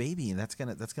 Cersei's baby, and that's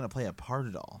gonna play a part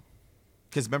at all?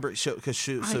 Because remember,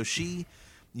 so she,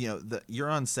 you know, the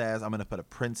Euron says, "I'm gonna put a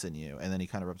prince in you," and then he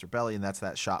kind of rubs her belly, and that's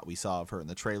that shot we saw of her in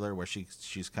the trailer where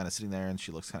she's kind of sitting there and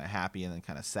she looks kind of happy and then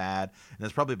kind of sad, and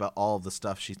that's probably about all of the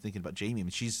stuff she's thinking about Jaime. I mean,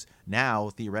 she's now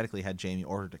theoretically had Jaime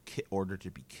ordered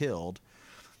to be killed.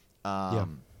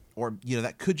 Or, you know,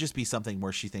 that could just be something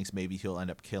where she thinks maybe he'll end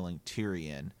up killing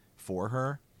Tyrion for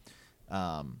her.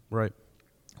 Right.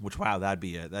 Which, wow, that'd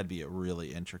be a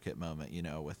really intricate moment, you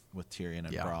know, with Tyrion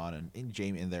and Bronn and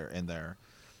Jaime in their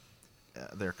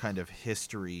kind of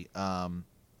history.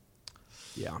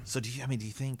 Yeah. So do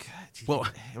you think what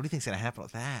do you think's gonna happen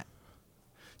with that?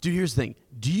 Dude, here's the thing.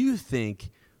 Do you think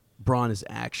Bronn is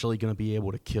actually going to be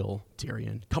able to kill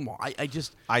Tyrion? Come on.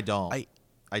 I don't.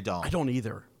 I don't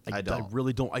either. I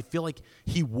really don't. I feel like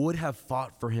he would have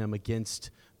fought for him against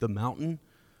the Mountain,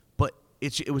 but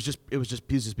it was just he's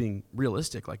just being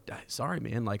realistic. Like, sorry,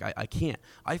 man. Like, I can't.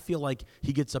 I feel like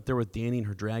he gets up there with Dany and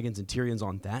her dragons, and Tyrion's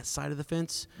on that side of the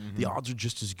fence. Mm-hmm. The odds are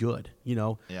just as good, you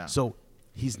know. Yeah. So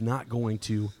he's not going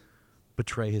to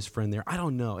betray his friend there. I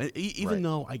don't know. Even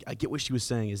though I get what she was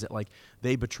saying, is that like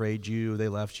they betrayed you, they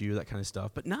left you, that kind of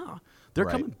stuff. But no, they're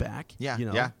coming back. Yeah. You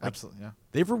know? Yeah. Like, Absolutely. Yeah.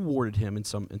 They've rewarded him in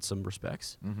some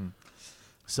respects. Mm-hmm.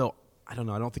 So I don't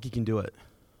know. I don't think he can do it.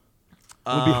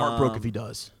 I would be heartbroken if he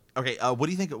does. Okay. What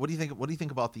do you think? What do you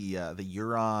think about the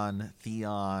Euron,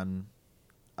 Theon,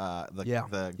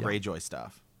 the Greyjoy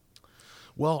stuff?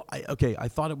 Well, I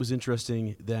thought it was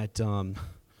interesting that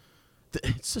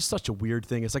it's just such a weird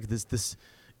thing. It's like this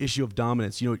issue of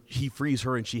dominance. You know, he frees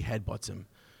her and she headbutts him,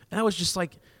 and I was just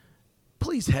like,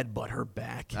 please headbutt her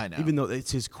back. I know, even though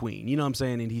it's his queen. You know what I'm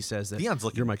saying? And he says that Theon's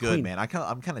looking you're my good, queen. man.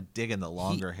 I'm kind of digging the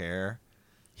longer hair.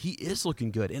 He is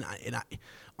looking good, and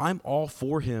I'm all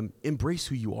for him. Embrace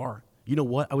who you are. You know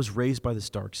what? I was raised by the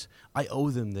Starks. I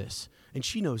owe them this, and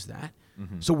she knows that.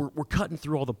 Mm-hmm. So we're cutting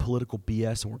through all the political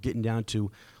BS, and we're getting down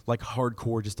to like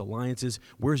hardcore just alliances.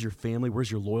 Where's your family?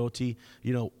 Where's your loyalty?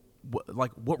 You know,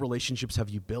 what relationships have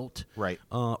you built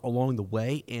along the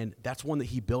way? And that's one that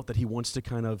he built that he wants to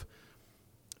kind of,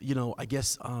 you know, I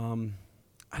guess.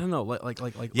 I don't know, like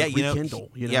rekindle.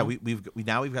 You know?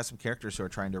 Yeah, we've got some characters who are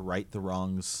trying to right the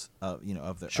wrongs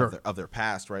of their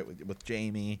past, right? With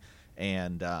Jaime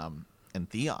and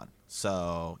Theon.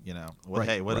 So you know,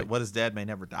 what is dead may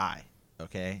never die.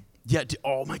 Okay. Yeah.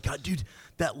 Oh my God, dude,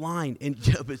 that line. And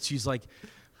but she's like,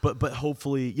 but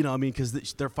hopefully, you know, I mean, because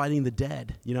they're fighting the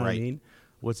dead. You know what I mean?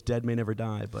 What's dead may never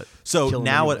die. But so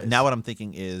now what I'm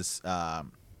thinking is,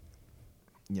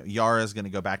 Yara's going to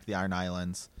go back to the Iron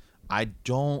Islands. I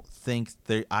don't think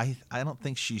I don't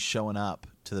think she's showing up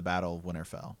to the Battle of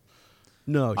Winterfell.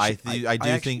 No, I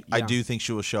do think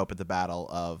she will show up at the Battle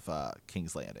of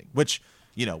King's Landing, which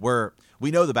we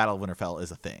know the Battle of Winterfell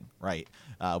is a thing, right?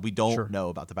 We don't know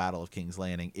about the Battle of King's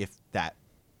Landing. If that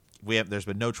there's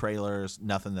been no trailers,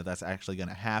 nothing that's actually going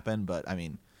to happen. But I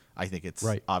mean, I think it's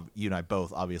you and I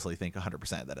both obviously think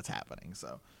 100% that it's happening.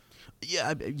 So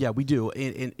yeah, we do.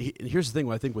 And here's the thing.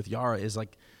 What I think with Yara is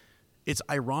like, it's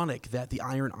ironic that the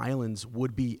Iron Islands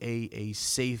would be a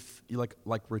safe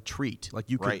like retreat. Like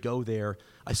you could go there.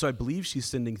 So I believe she's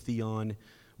sending Theon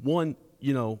one.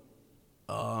 You know,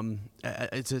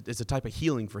 it's a type of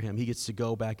healing for him. He gets to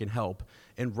go back and help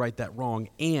and right that wrong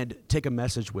and take a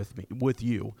message with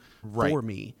you for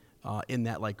me. In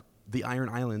that, like, the Iron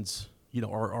Islands, you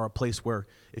know, are a place where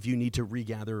if you need to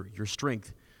regather your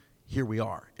strength, here we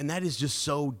are. And that is just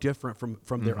so different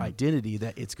from their identity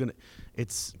that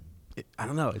I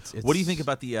don't know. It's what do you think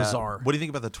about the bizarre? What do you think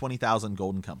about the 20,000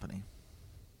 Golden Company?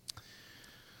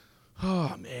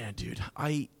 Oh man, dude,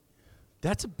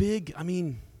 that's a big. I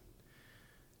mean,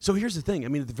 so here's the thing. I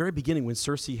mean, at the very beginning, when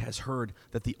Cersei has heard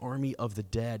that the army of the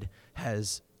dead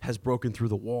has broken through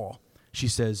the wall, she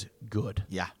says, "Good,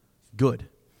 yeah, good."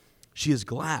 She is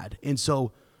glad, and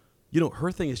so, you know,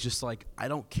 her thing is just like, I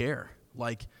don't care,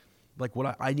 like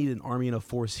what I need an army and a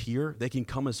force here. They can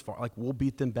come as far. Like, we'll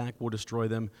beat them back. We'll destroy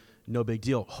them. No big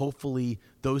deal. Hopefully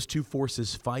those two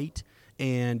forces fight,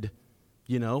 and,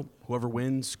 you know, whoever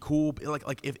wins, cool.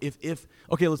 Like if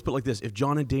okay, let's put it like this. If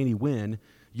Jon and Dany win,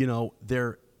 you know,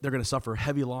 they're going to suffer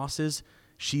heavy losses.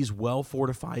 she's well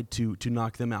fortified to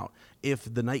knock them out.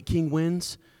 If the Night King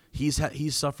wins, he's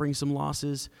suffering some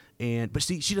losses, but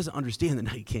see, she doesn't understand the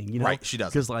Night King, you know, Right, she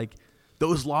doesn't. because like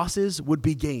those losses would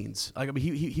be gains. Like, I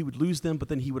mean, he would lose them, but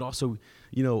then he would also,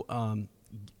 you know,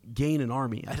 gain an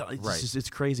army. It's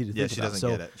crazy to think about. She doesn't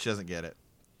get it. She doesn't get it.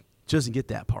 She doesn't get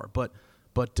that part, but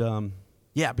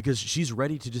yeah, because she's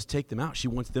ready to just take them out. She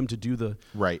wants them to do the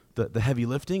heavy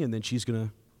lifting, and then she's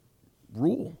gonna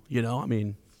rule. You know, I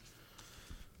mean.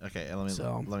 Okay, and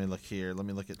let me look here. Let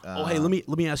me look at. Hey, let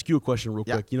me ask you a question real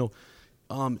yeah. quick. You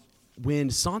know, when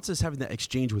Sansa's having that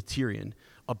exchange with Tyrion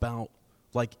about,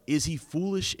 like, is he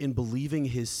foolish in believing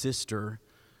his sister,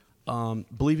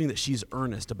 believing that she's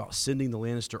earnest about sending the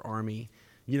Lannister army,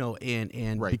 you know,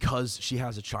 and because she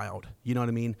has a child, you know what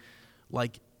I mean?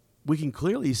 Like, we can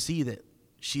clearly see that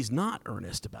she's not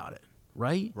earnest about it,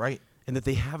 right? Right. And that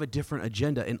they have a different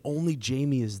agenda, and only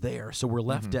Jaime is there. So we're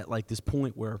left at, like, this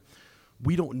point where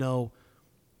we don't know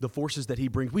the forces that he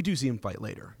brings. We do see him fight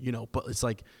later, you know, but it's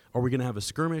like, are we going to have a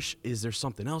skirmish? Is there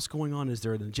something else going on? Is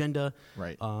there an agenda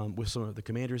with some of the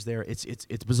commanders there? It's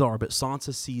bizarre, but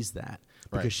Sansa sees that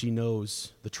because she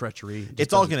knows the treachery.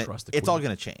 It's all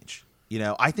gonna change. You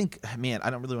know, I think, man, I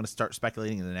don't really want to start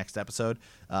speculating in the next episode.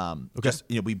 Just,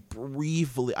 you know, we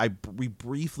briefly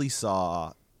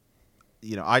saw.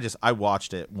 You know, I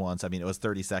watched it once. I mean, it was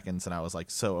 30 seconds, and I was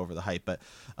like so over the hype. But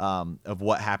of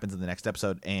what happens in the next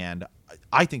episode, and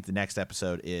I think the next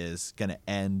episode is gonna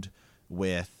end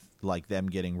with like them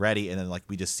getting ready, and then like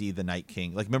we just see the Night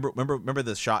King. Like remember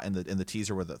the shot in the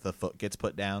teaser where the foot gets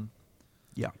put down.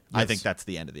 Yeah, yes. I think that's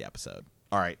the end of the episode.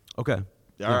 All right. Okay.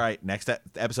 All right. Next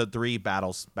episode 3,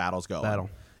 battles go.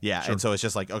 Battle. Yeah, sure. And so it's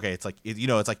just like, okay, it's like, you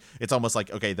know, it's almost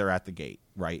like, okay, they're at the gate,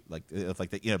 right? Like it's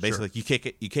like you know, basically you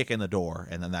kick in the door,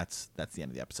 and then that's the end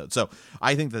of the episode. So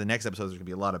I think that the next episode is gonna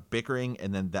be a lot of bickering,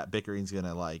 and then that bickering's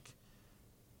gonna like,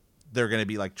 they're gonna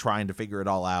be like trying to figure it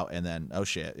all out, and then oh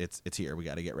shit, it's here, we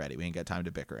got to get ready, we ain't got time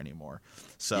to bicker anymore.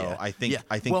 So I think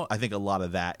a lot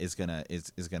of that is gonna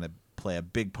play a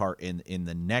big part in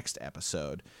the next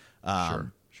episode.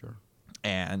 Sure.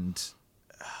 And.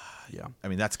 Yeah, I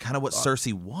mean that's kind of what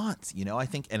Cersei wants, you know. I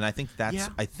think that's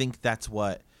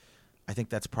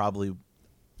probably.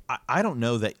 I don't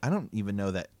know that. I don't even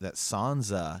know that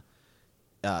Sansa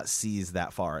sees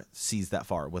that far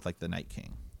with like the Night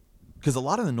King, because a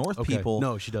lot of the North people.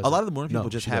 No, she doesn't. A lot of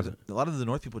the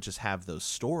North people just have those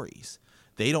stories.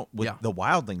 They don't. The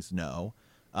wildlings know.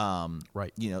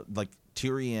 Right. You know, like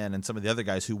Tyrion and some of the other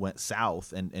guys who went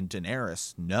south, and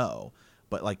Daenerys know.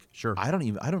 But like, I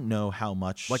don't know how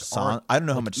much how much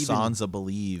Sansa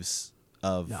believes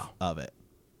of it.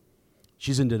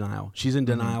 She's in denial.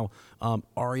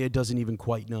 Arya doesn't even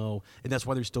quite know, and that's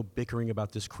why they're still bickering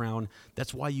about this crown.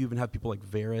 That's why you even have people like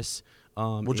Varys.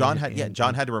 Jon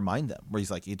had to remind them where he's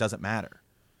like, it doesn't matter.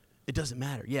 It doesn't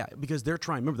matter, yeah, because they're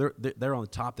trying. Remember, they're on the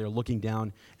top. They're looking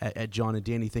down at Jon and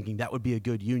Dany, thinking that would be a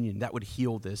good union. That would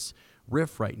heal this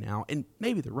rift right now, and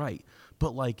maybe they're right.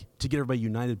 But like to get everybody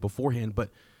united beforehand. But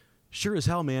sure as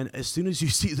hell, man, as soon as you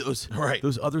see those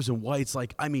others in whites,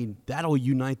 like, I mean, that'll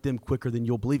unite them quicker than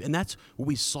you'll believe. And that's what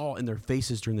we saw in their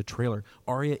faces during the trailer.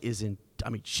 Arya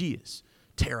she is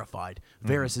terrified.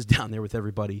 Varys is down there with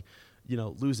everybody, you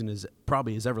know, losing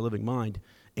probably his ever-living mind.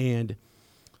 And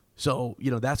so, you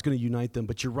know, that's going to unite them.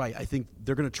 But you're right. I think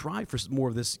they're going to try for more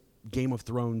of this Game of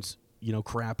Thrones, you know,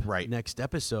 crap next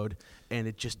episode. And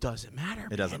it just doesn't matter.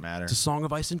 It doesn't matter. It's a Song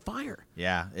of Ice and Fire.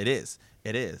 Yeah, it is.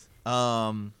 It is.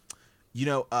 You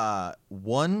know,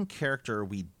 one character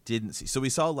we didn't see. So we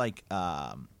saw we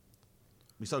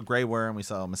saw Grey Worm, we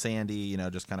saw Missandei, you know,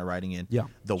 just kind of riding in. Yeah.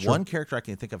 The one character I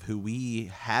can think of who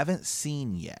we haven't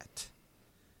seen yet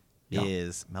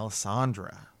is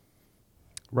Melisandre.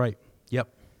 Right. Yep.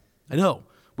 I know.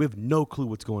 We have no clue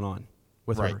what's going on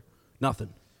with her.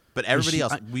 Nothing. But everybody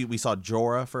else, we saw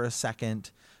Jorah for a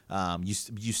second. You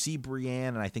see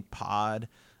Brienne and I think Pod,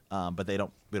 but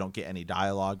we don't get any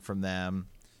dialogue from them.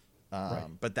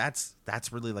 But that's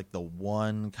really like the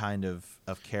one kind of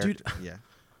character. Dude, yeah.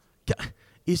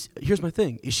 Here's my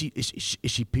thing. Is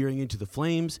she peering into the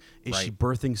flames? Is she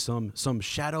birthing some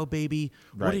shadow baby?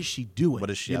 Right. What is she doing? What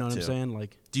is she you up know what to? I'm saying?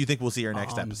 Like, do you think we'll see her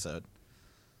next episode?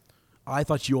 I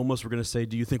thought you almost were going to say,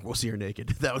 "Do you think we'll see her naked?"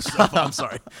 That was. I'm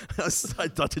sorry. I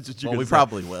thought that's what you. Well, we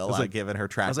probably will. Given her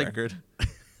track record.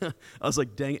 I was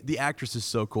like, dang it. The actress is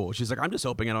so cool. She's like, I'm just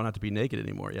hoping I don't have to be naked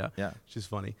anymore. Yeah. She's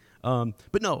funny.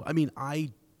 But no, I mean,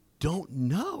 I don't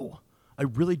know. I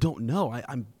really don't know.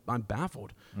 I'm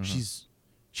baffled. She's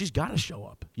got to show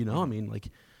up. You know, I mean, like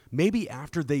maybe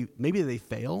they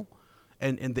fail,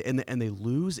 and they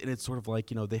lose, and it's sort of like,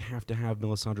 they have to have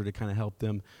Melisandre to kind of help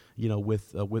them,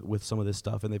 with some of this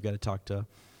stuff, and they've got to talk to,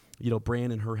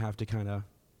 Bran and her have to kind of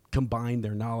combine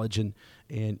their knowledge and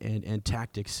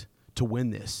tactics to win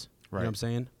this. Right. You know what I'm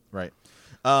saying? Right.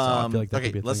 So I feel like that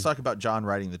could be a let's thing. talk about Jon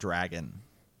riding the dragon.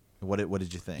 What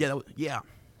did you think? Yeah.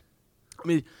 I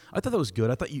mean, I thought that was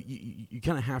good. I thought you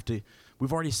kind of have to.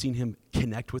 We've already seen him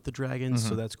connect with the dragons,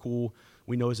 so that's cool.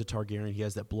 We know as a Targaryen, he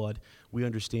has that blood. We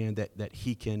understand that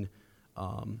he can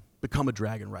become a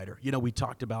dragon rider. We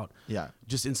talked about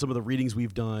just in some of the readings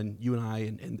we've done. You and I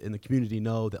and the community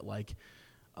know that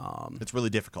it's really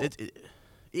difficult.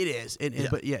 It is,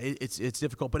 but it's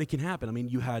difficult, but it can happen. I mean,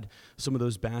 you had some of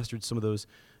those bastards, some of those,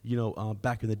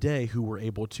 back in the day who were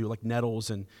able to, like Nettles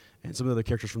and some of the other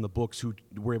characters from the books who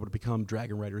were able to become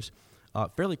dragon riders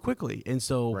fairly quickly, and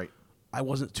so I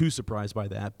wasn't too surprised by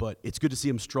that. But it's good to see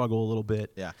him struggle a little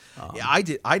bit. Yeah, I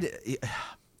did. I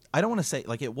don't want to say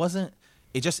it wasn't.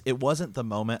 It wasn't the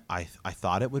moment I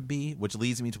thought it would be, which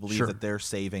leads me to believe that they're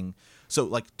saving.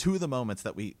 So two of the moments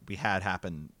that we had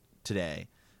happen today.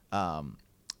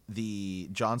 The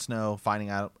Jon Snow finding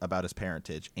out about his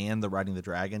parentage and the riding the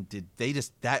dragon,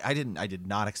 I did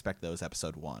not expect those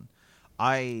episode 1.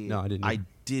 I didn't. I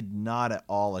did not at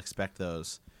all expect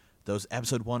those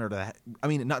episode 1 or that. I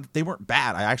mean, they weren't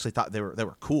bad. I actually thought they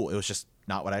were cool. It was just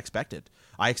not what I expected.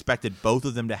 I expected both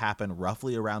of them to happen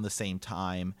roughly around the same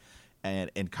time.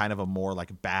 And kind of a more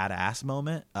badass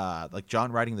moment, like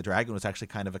Jon riding the dragon was actually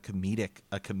kind of a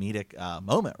comedic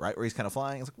moment, right, where he's kind of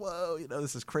flying. It's like, whoa,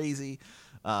 this is crazy,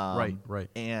 right,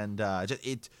 and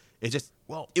it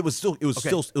was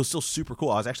still super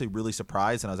cool. I was actually really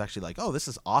surprised, and I was actually like, oh, this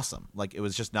is awesome. It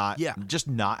was just not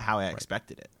how I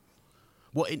expected it.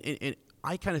 Well, and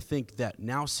I kind of think that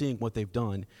now seeing what they've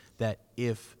done, that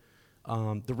if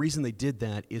the reason they did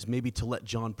that is maybe to let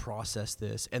Jon process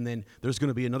this, and then there's going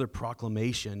to be another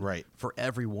proclamation for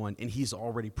everyone, and he's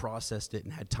already processed it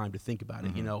and had time to think about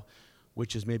it,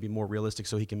 which is maybe more realistic,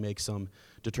 so he can make some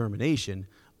determination,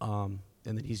 and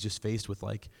then he's just faced with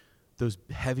those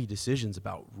heavy decisions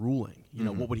about ruling.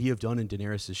 What would he have done in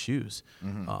Daenerys' shoes?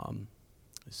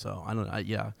 So I don't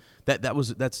know.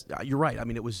 That's you're right. I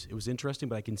mean, it was interesting,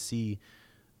 but I can see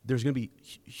there's going to be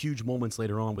huge moments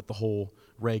later on with the whole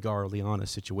Rhaegar Lyanna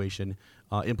situation,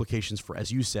 implications for,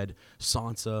 as you said,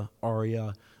 Sansa,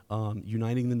 Arya,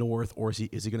 uniting the North, or is he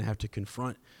going to have to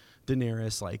confront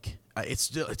Daenerys?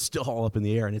 It's still all up in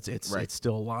the air, and it's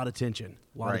still a lot of tension,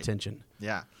 of tension.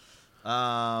 Yeah.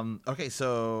 Okay,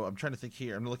 so I'm trying to think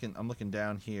here. I'm looking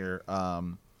down here.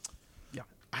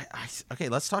 Okay,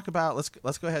 let's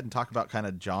go ahead and talk about kind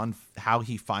of Jon, how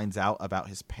he finds out about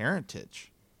his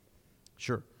parentage.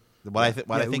 Sure. What I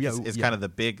think is kind of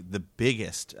the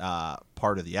biggest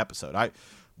part of the episode. I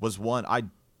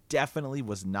definitely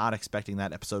was not expecting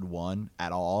that episode 1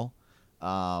 at all.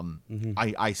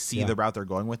 I see the route they're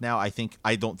going with now.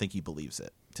 I don't think he believes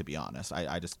it, to be honest.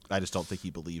 I just don't think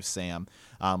he believes Sam.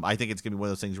 I think it's gonna be one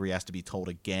of those things where he has to be told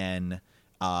again,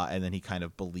 and then he kind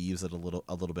of believes it a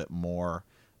little bit more.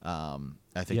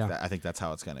 I think that's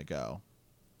how it's gonna go.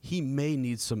 He may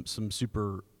need some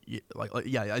super.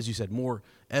 As you said, more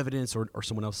evidence or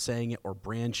someone else saying it, or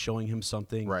Bran showing him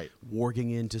something,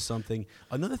 warging into something.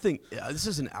 Another thing, this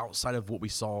is an outside of what we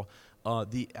saw.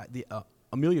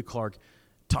 Emilia Clarke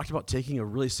talked about taking a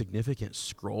really significant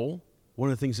scroll, one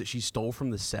of the things that she stole from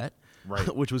the set,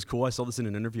 which was cool. I saw this in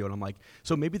an interview, and I'm like,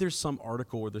 so maybe there's some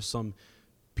article or there's some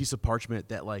piece of parchment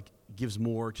that gives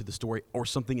more to the story, or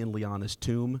something in Lyanna's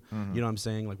tomb. You know what I'm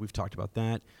saying? We've talked about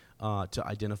that to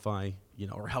identify,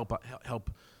 or help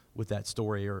with that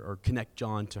story, or connect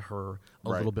Jon to her a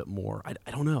little bit more.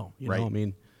 I don't know. You know, I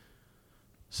mean,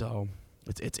 so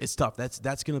it's tough. That's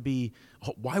going to be.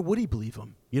 Why would he believe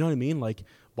him? You know what I mean?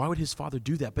 Why would his father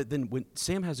do that? But then when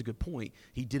Sam has a good point,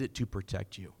 he did it to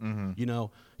protect you.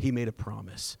 He made a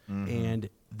promise, and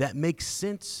that makes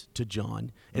sense to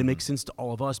Jon, and it makes sense to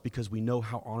all of us because we know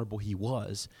how honorable he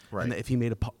was, and that if he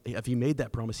made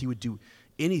that promise, he would do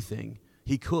anything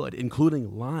he could,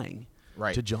 including lying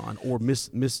to Jon or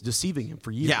deceiving him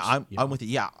for years. Yeah, I'm with you.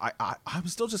 Yeah, I'm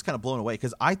still just kind of blown away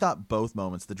because I thought both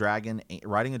moments, the dragon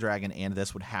riding a dragon and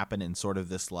this, would happen in sort of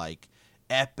this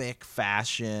epic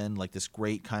fashion, this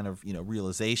great kind of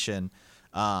realization.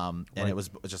 And it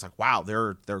was just wow,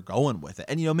 they're going with it.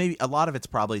 And maybe a lot of it's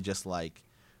probably just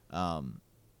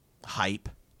hype.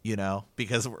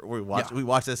 Because we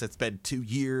watched this. It's been 2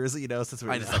 years, since we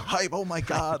were just hype. Oh my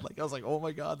god! I was like, oh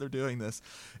my god, they're doing this.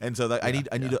 And so I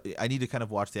need to kind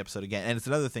of watch the episode again. And it's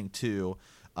another thing too.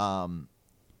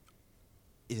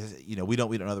 Is we don't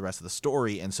know the rest of the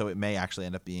story, and so it may actually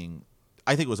end up being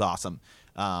I think it was awesome.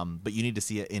 But you need to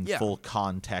see it in Yeah. full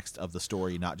context of the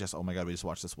story, not just, oh my God, we just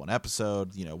watched this one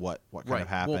episode. You know, what kind of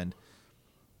happened.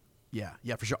 Well,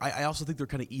 yeah, for sure. I also think they're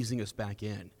kind of easing us back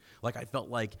in. Like, I felt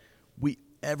like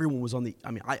everyone was on the,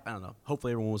 I mean, I don't know.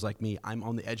 Hopefully everyone was like me. I'm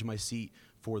on the edge of my seat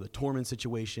for the Tormund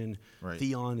situation, Right.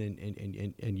 Theon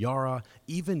and Yara,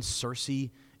 even Cersei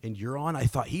and Euron. I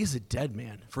thought he's a dead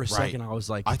man. For a second, I was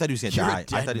like, I thought he was gonna "You're a die. I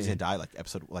dead thought he was man." gonna die like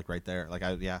episode like right there. Like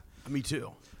yeah. Me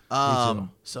too.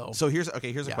 So here's a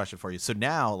Yeah. question for you. So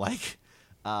now like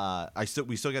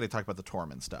we still got to talk about the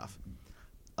Tormund stuff.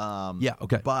 Yeah,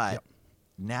 okay. But Yep.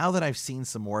 now that I've seen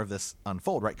some more of this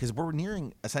unfold, right? Because we're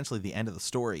nearing essentially the end of the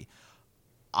story.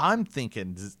 I'm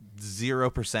thinking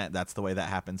 0% that's the way that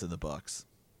happens in the books.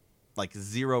 Like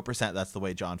 0% that's the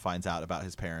way Jon finds out about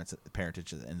his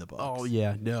parentage in the books. Oh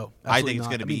yeah, no. I think absolutely it's not.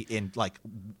 going to be in like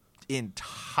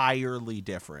entirely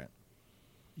different.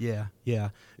 Yeah.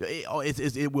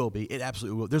 It will be. It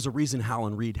absolutely will. There's a reason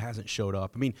Howland Reed hasn't showed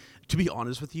up. I mean, to be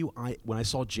honest with you, when I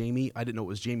saw Jaime, I didn't know it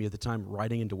was Jaime at the time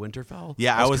riding into Winterfell.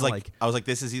 Yeah, I was kinda like,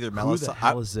 this is either who the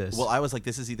hell is this? Well, I was like,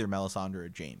 this is either Melisandre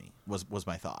or Jaime. Was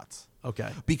my thoughts. Okay.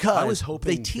 Because I was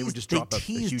hoping they teased, would just drop they a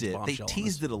teased huge it. They bombshell on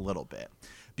teased us. it a little bit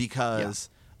because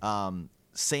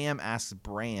Sam asks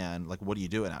Bran, like, "What are you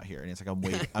doing out here?" And he's like,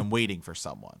 I'm waiting for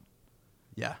someone."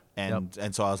 Yeah. And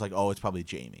so I was like, "Oh, it's probably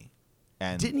Jaime."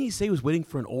 And Didn't he say he was waiting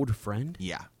for an old friend?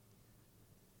 Yeah.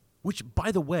 Which,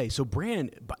 by the way, so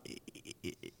Bran,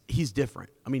 he's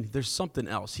different. I mean, there's something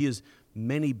else. He is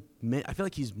many. I feel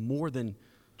like he's more than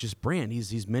just Bran.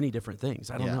 He's many different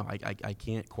things. I don't know. I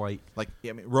can't quite. Like,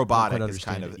 I mean, robotic quite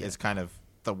is kind of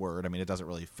the word. I mean, it doesn't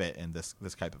really fit in this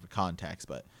type of a context,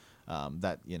 but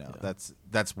that's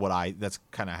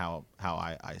kind of how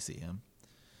I see him.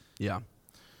 Yeah.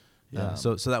 Yeah.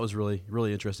 So that was really,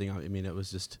 really interesting. I mean, it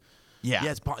was just. Yeah.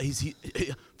 Yeah.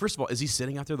 First of all, is he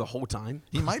sitting out there the whole time?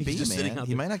 He might be, just sitting man. out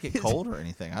He there. might not get cold or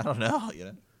anything. I don't know. You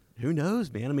know. Who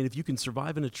knows, man? I mean, if you can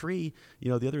survive in a tree, the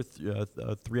other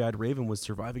three-eyed raven was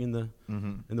surviving in the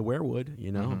weirwood.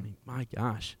 I mean, my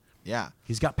gosh. Yeah.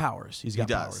 He's got powers. He's got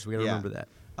powers. We got to remember that.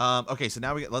 Okay, so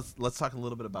now let's talk a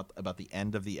little bit about the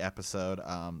end of the episode,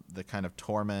 the kind of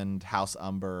Tormund House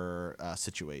Umber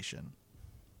situation.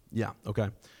 Yeah. Okay.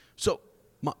 So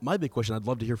my big question, I'd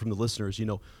love to hear from the listeners.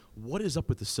 What is up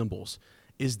with the symbols?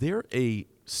 Is there a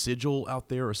sigil out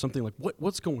there or something like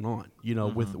what's going on?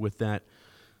 With that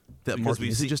Because marking?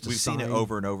 Is it just we've seen it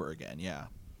over and over again. Yeah.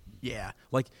 Yeah.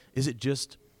 Like, is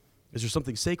there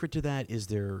something sacred to that? Is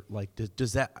there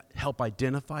does that help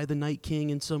identify the Night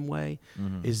King in some way?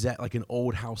 Is that like an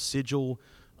old house sigil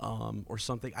or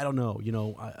something? I don't know.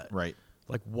 Right.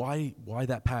 Like why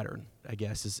that pattern? I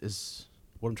guess is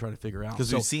what I'm trying to figure out.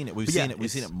 Because we've seen it. We've seen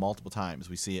it multiple times.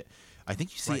 We see it. I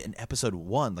think you see it in episode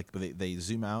 1. Like they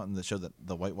zoom out and they show that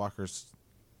the White Walkers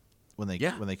when they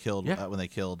killed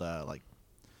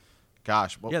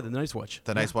gosh. The Night's Watch.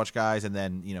 The Night's Watch guys, and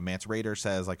then Mance Rayder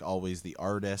says like always the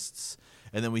artists,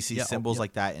 and then we see symbols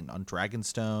like that on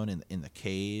Dragonstone in the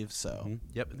cave. So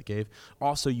Yep, in the cave.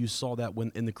 Also, you saw that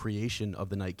when in the creation of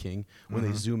the Night King, when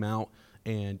they zoom out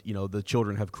and the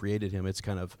children have created him. It's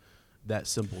kind of that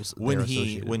symbols when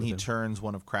he turns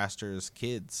one of Craster's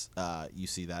kids. You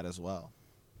see that as well.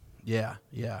 Yeah.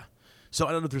 So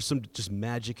I don't know if there's some just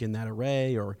magic in that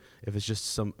array, or if it's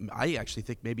just some. I actually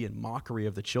think maybe in mockery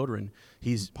of the children,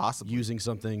 he's possibly using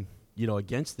something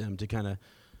against them to kind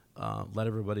of let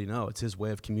everybody know it's his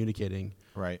way of communicating.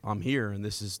 Right. I'm here, and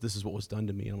this is what was done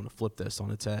to me, and I'm going to flip this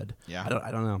on its head. Yeah. I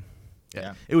don't know.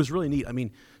 Yeah. It was really neat. I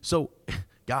mean, so.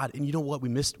 God, and you know what? We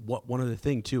missed one other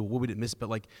thing too. What we didn't miss, but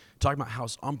like talking about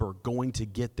House Umber going to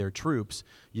get their troops.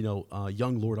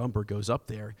 Young Lord Umber goes up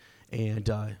there,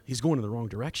 and he's going in the wrong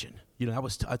direction.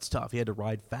 That's tough. He had to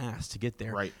ride fast to get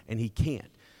there, right? And he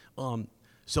can't.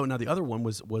 So now the other one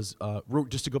was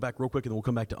just to go back real quick, and then we'll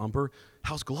come back to Umber.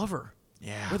 House Glover.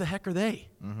 Yeah. Where the heck are they?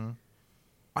 Mm-hmm.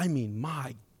 I mean,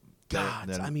 my God.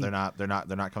 They're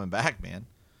not coming back, man.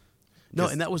 No,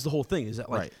 and that was the whole thing, is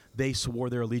that they swore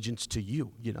their allegiance to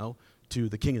you, to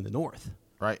the king in the north.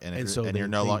 Right. And if you're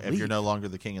no longer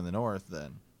the king in the north,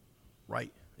 then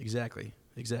right. Exactly.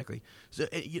 So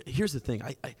here's the thing.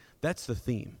 I that's the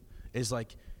theme. Is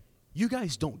like you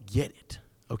guys don't get it,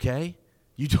 okay?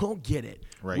 You don't get it.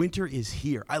 Right. Winter is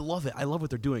here. I love it. I love what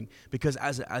they're doing, because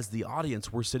as the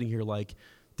audience, we're sitting here like,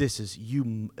 this is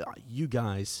you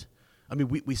guys. I mean,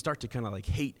 we start to kind of like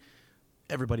hate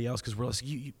everybody else because we're like,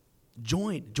 you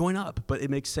join up. But it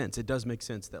makes sense. It does make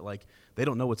sense that like they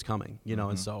don't know what's coming,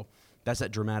 and so that's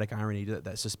that dramatic irony,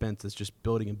 that suspense that's just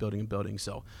building and building and building.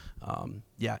 So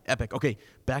epic. Okay,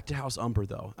 back to House Umber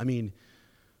though. I mean,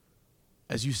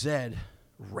 as you said,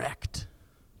 wrecked.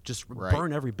 Just Right.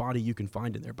 burn every body you can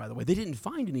find in there, by the way. They didn't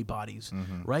find any bodies,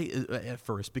 right, at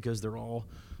first, because they're all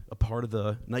a part of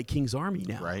the Night King's army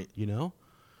now, Right. you know?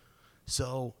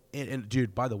 So, and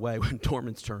dude, by the way, when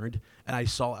Tormund's turned, and I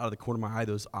saw out of the corner of my eye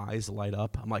those eyes light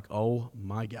up, I'm like, oh,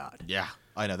 my God. Yeah,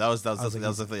 I know. That was like,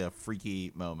 definitely a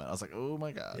freaky moment. I was like, oh,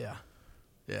 my God. Yeah.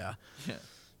 Yeah. Yeah.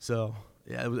 So,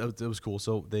 yeah, it was cool.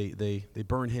 So they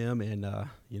burn him, and,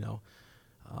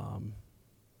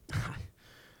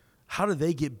 how do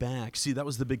they get back? See, that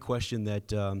was the big question that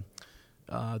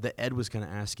that Ed was kind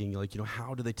of asking. Like,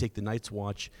 how do they take the Night's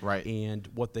Watch? Right. And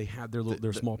what they have,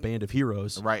 their small band of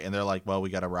heroes. Right, and they're like, well, we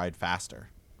got to ride faster.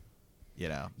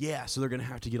 Yeah, so they're going to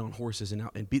have to get on horses and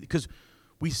out and beat, because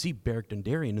we see Beric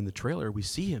Dondarrion in the trailer. We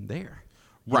see him there.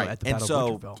 Right, At the and Battle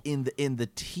so of Winterfell. in the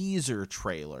teaser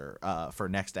trailer for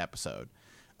next episode,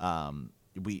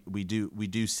 we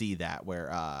do see that where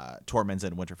Tormund's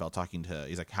in Winterfell talking to.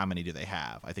 He's like, how many do they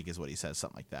have? I think is what he says,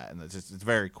 something like that, and it's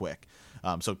very quick.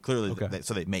 So clearly, Okay.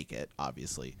 so they make it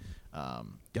obviously. Gotcha.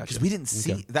 Because we didn't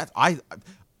see that.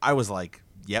 I was like,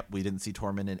 yep, we didn't see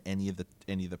Tormund in any of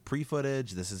the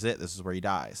pre-footage. This is it. This is where he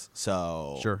dies.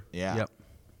 So Sure. yeah. Yep.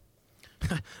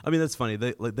 I mean, that's funny.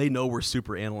 They know we're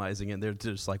super analyzing it. They're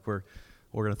just like, we're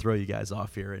going to throw you guys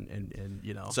off here, and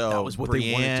So that was what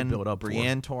they wanted to build up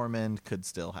Brienne Tormund could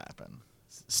still happen.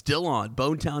 Still on.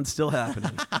 Bonetown's still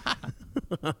happening.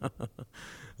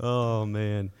 Oh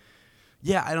man.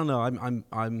 Yeah, I don't know.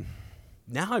 I'm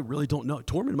now I really don't know.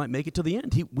 Tormund might make it to the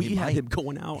end. We had him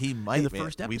going out He might, in the man.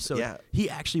 first episode. Yeah. He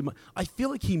actually I feel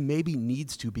like he maybe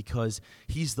needs to, because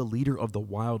he's the leader of the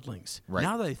wildlings. Right.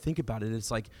 Now that I think about it,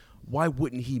 it's like, why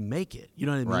wouldn't he make it? You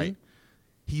know what I mean? Right.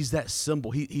 He's that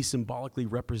symbol. He symbolically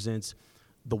represents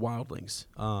the wildlings.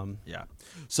 Yeah.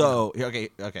 So okay.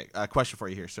 Question for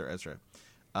you here, Sir Ezra.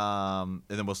 And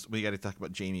then we got to talk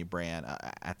about Jaime Bran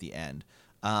at the end.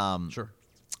 Sure.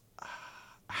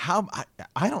 How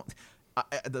I don't.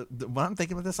 When I'm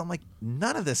thinking about this, I'm like,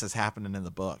 none of this is happening in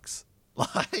the books.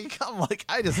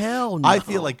 Hell no. I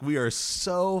feel like we are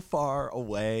so far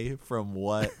away from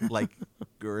what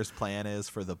Gur's plan is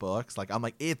for the books. Like, I'm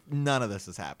like, none of this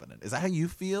is happening. Is that how you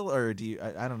feel, or do you?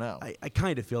 I don't know. I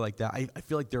kind of feel like that. I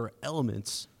feel like there are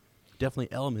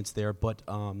definitely elements there, but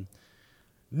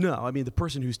no. I mean, the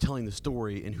person who's telling the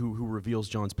story and who reveals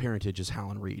Jon's parentage is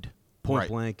Howland Reed. Point Right.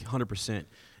 blank, 100%.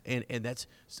 And that's,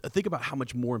 think about how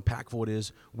much more impactful it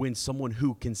is when someone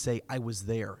who can say, I was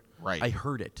there. Right. I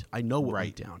heard it. I know what Right.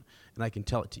 went down, and I can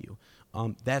tell it to you.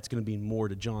 That's going to be more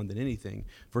to Jon than anything,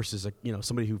 versus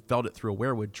somebody who felt it through a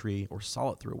weirwood tree or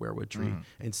saw it through a weirwood tree,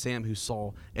 and Sam who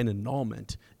saw an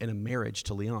annulment and a marriage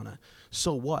to Lyanna.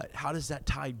 So what? How does that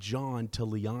tie Jon to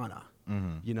Lyanna?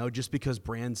 Just because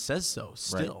Bran says so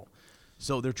still. Right.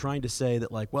 So they're trying to say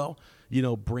that, like, well,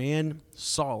 Bran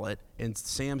saw it, and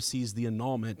Sam sees the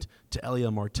annulment to Elia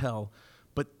Martell,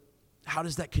 but how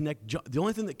does that connect? The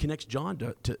only thing that connects Jon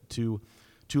to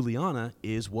Lyanna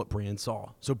is what Bran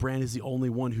saw. So Bran is the only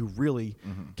one who really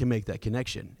can make that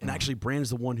connection. And actually, Bran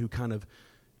is the one who kind of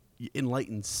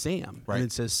enlightens Sam, Right. and then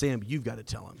says, "Sam, you've got to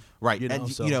tell him." Right.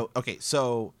 So Okay.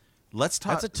 So let's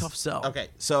talk. that's a tough sell. Okay.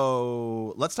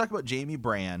 So let's talk about Jaime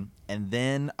Bran, and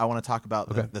then I want to talk about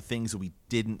the things that we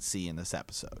didn't see in this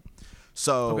episode.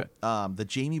 So the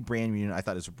Jaime Bran reunion I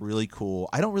thought is really cool.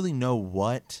 I don't really know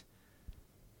what,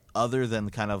 other than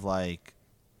kind of like,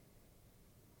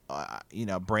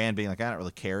 Bran being like, I don't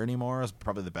really care anymore, is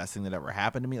probably the best thing that ever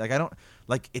happened to me. Like, I don't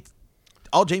like it's.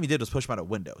 All Jaime did was push him out a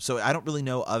window. So I don't really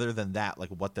know, other than that, like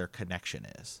what their connection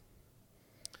is.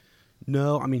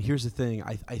 No, I mean, here's the thing.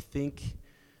 I think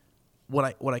what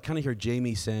I kind of hear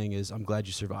Jaime saying is, "I'm glad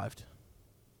you survived."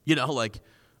 Like,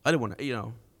 I didn't want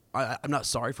to. I'm not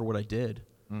sorry for what I did,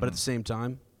 but at the same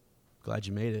time, glad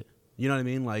you made it. You know what I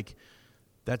mean? Like,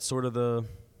 that's sort of the.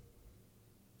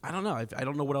 I don't know. I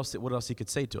don't know what else he could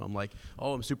say to him. Like,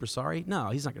 oh, I'm super sorry. No,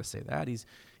 he's not going to say that.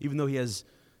 Even though he has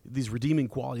these redeeming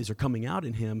qualities are coming out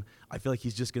in him, I feel like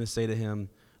he's just going to say to him,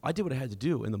 "I did what I had to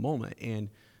do in the moment." And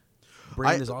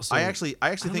Bran is also. I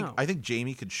think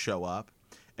Jaime could show up,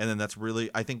 and then that's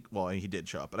really, I think. Well, he did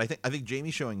show up, but I think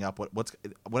Jaime showing up. What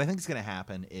I think is going to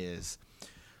happen is,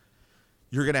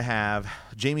 you're going to have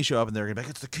Jaime show up, and they're going to be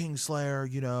like, it's the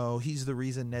Kingslayer. He's the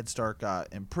reason Ned Stark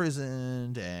got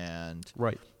imprisoned, and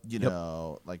right.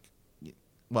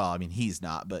 Well, I mean, he's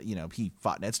not, but he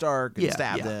fought Ned Stark and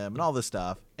stabbed him and all this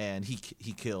stuff, and he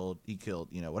killed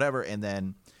whatever, and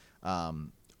then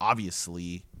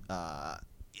obviously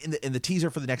in the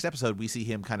teaser for the next episode, we see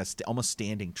him kind of almost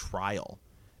standing trial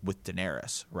with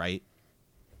Daenerys, right?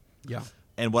 Yeah.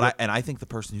 And I think the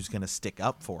person who's going to stick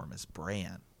up for him is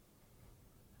Bran.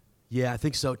 Yeah, I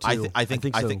think so too. I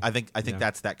think Yeah.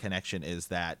 that's that connection is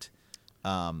that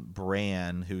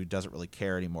Bran, who doesn't really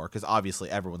care anymore, because obviously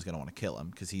everyone's going to want to kill him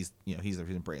because he's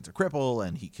Bran's a cripple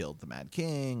and he killed the Mad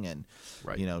King, and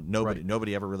Right.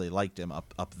 nobody ever really liked him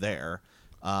up there.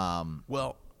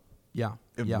 Well, yeah.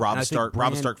 And yeah. Robb And I think Robb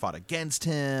Bran- Stark fought against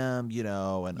him,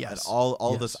 and Yes. all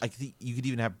Yes. this. I think you could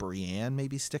even have Brienne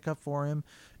maybe stick up for him,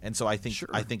 and so I think Sure.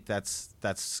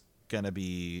 that's gonna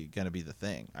be the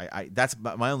thing. That's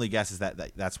my only guess is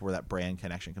that's where that Bran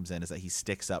connection comes in, is that he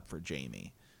sticks up for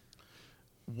Jaime.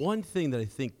 One thing that I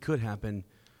think could happen,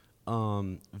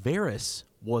 Varys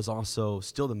was also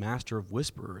still the master of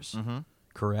whisperers,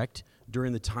 correct?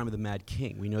 During the time of the Mad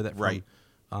King. We know that from Right.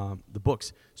 The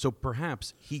books. So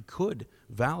perhaps he could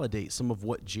validate some of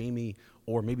what Jaime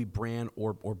or maybe Bran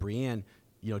or Brienne,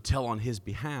 tell on his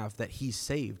behalf that he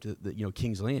saved the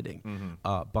King's Landing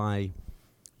by,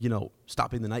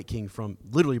 stopping the Night King from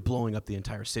literally blowing up the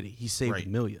entire city. He saved Right.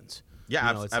 millions.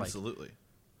 Yeah, It's absolutely. Like,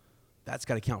 that's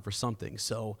got to count for something.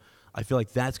 So I feel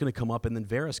like that's going to come up. And then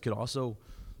Varys could also,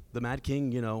 the Mad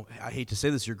King, I hate to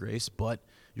say this, Your Grace, but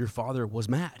your father was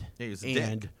mad. Yeah, he was a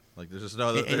dick. Like there's just no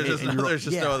other,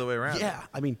 no other way around. Yeah,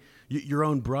 I mean, your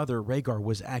own brother Rhaegar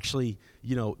was actually,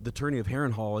 the tourney of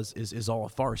Harrenhal is all a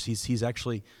farce. He's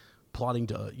actually plotting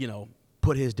to,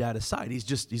 put his dad aside.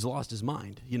 He's lost his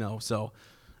mind. So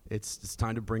it's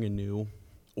time to bring a new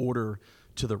order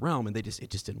to the realm, and it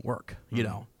just didn't work.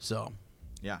 So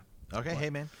Yeah. Okay. Hey,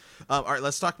 man. All right.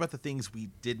 Let's talk about the things we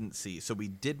didn't see. So we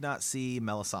did not see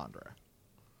Melisandre.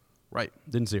 right,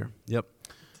 didn't see her. Yep.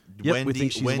 When we do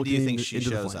think she's you looking think she into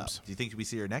the shows up? flames. Do you think we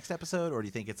see her next episode, or do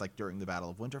you think it's like during the Battle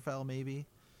of Winterfell, maybe?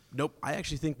 Nope. I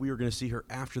actually think we are going to see her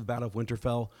after the Battle of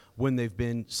Winterfell, when they've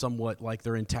been somewhat like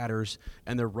they're in tatters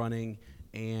and they're running,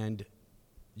 and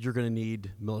you're going to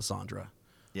need Melisandre.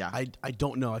 Yeah. I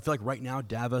don't know. I feel like right now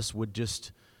Davos would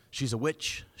just. She's a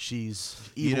witch. She's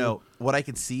evil. What I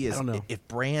could see is I don't know. if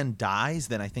Bran dies,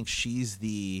 then I think she's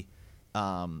the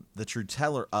true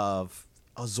teller of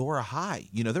Azor Ahai.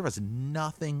 There was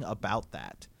nothing about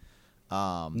that.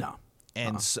 No.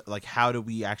 And so, like, how do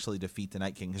we actually defeat the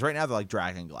Night King? Because right now they're like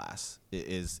dragon glass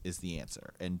is the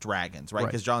answer, and dragons, right? Right.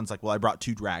 Because John's like, well, I brought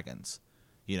 2 dragons.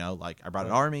 Like I brought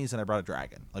an armies and I brought a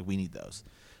dragon. Like we need those.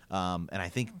 And I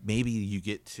think maybe you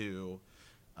get to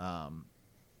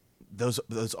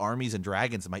those armies and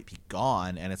dragons might be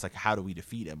gone, and it's like, how do we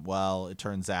defeat him? Well, it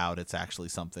turns out it's actually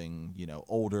something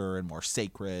older and more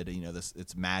sacred.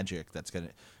 It's magic that's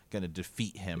gonna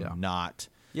defeat him, Yeah. not.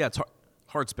 Yeah, it's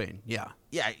Heartsbane. Yeah.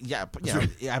 Yeah,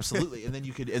 absolutely. And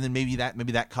then maybe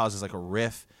that causes like a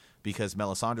riff, because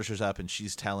Melisandre shows up and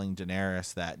she's telling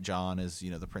Daenerys that Jon is,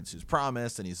 the prince who's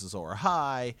promised, and he's Azor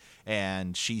Ahai,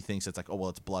 and she thinks it's like, oh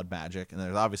well, it's blood magic, and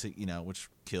there's obviously, which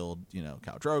killed,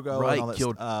 Khal Drogo, Right. and all that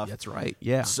Killed. stuff. That's right.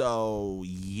 Yeah. So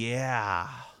yeah,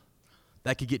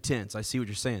 That could get tense. I see what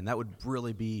you're saying. That would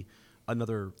really be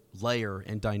another layer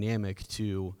and dynamic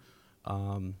to,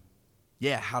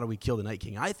 how do we kill the Night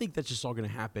King? I think that's just all going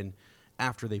to happen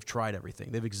after they've tried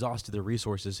everything. They've exhausted their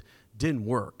resources, didn't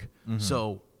work.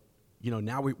 So,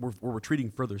 now we're retreating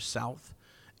further south,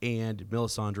 and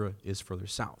Melisandre is further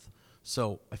south.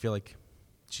 So I feel like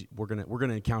we're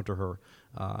gonna encounter her,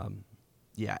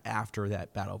 after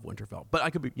that Battle of Winterfell. But I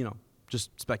could be,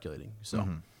 just speculating. So,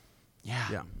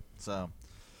 yeah. So,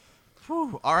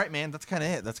 all right, man. That's kind of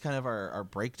it. That's kind of our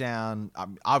breakdown.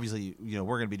 Obviously, we're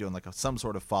going to be doing like some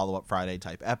sort of follow-up Friday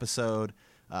type episode.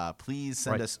 Please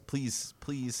send us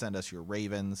send us your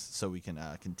Ravens so we can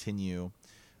continue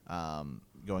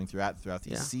going throughout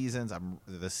these seasons.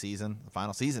 This season, the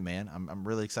final season, man. I'm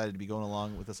really excited to be going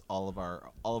along with this. All of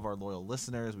our loyal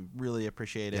listeners, we really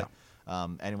appreciate it.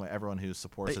 Everyone who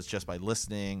supports us just by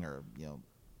listening or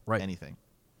anything.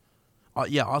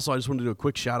 Also, I just wanted to do a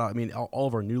quick shout out. I mean, all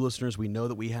of our new listeners, we know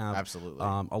that we have absolutely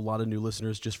a lot of new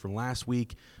listeners just from last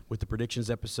week with the predictions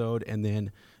episode, and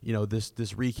then this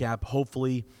recap.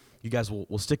 Hopefully, you guys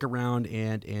will stick around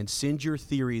and send your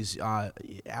theories.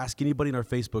 Ask anybody in our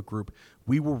Facebook group.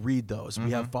 We will read those.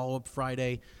 We have follow up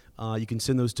Friday. You can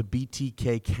send those to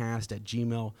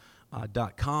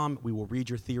btkcast@gmail.com. We will read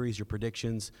your theories, your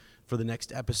predictions for the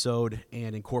next episode,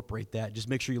 and incorporate that. Just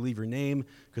make sure you leave your name,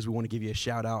 because we want to give you a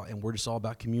shout out, and we're just all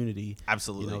about community.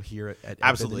 Absolutely. Here at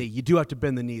absolutely. Bend the Knee. You do have to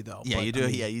bend the knee, though. Yeah, but, you do.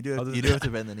 You do have to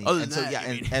bend the knee.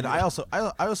 I also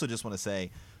just want to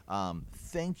say,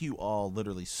 thank you all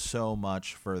literally so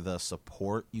much for the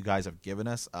support you guys have given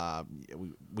us.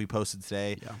 We posted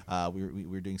today. Yeah. We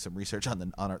were doing some research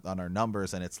on our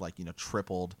numbers, and it's like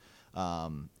tripled.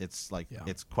 It's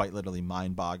quite literally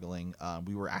mind-boggling.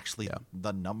 We were actually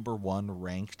the number 1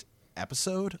 ranked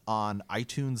episode on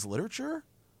iTunes literature.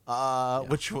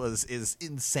 which is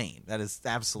insane. That is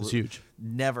absolutely huge.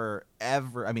 Never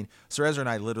ever. I mean, Sir Ezra and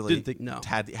I literally Didn't think, no.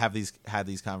 had these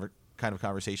kind of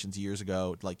conversations years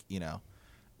ago. Like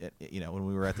when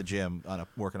we were at the gym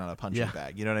working on a punching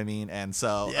bag, you know what I mean? And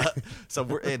so,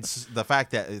 it's the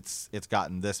fact that it's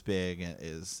gotten this big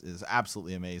is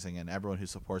absolutely amazing. And everyone who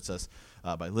supports us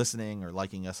by listening or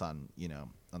liking us on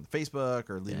the Facebook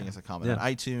or leaving us a comment on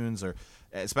iTunes, or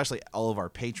especially all of our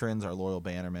patrons, our loyal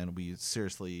bannermen, we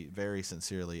seriously, very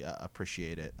sincerely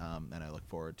appreciate it. And I look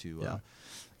forward to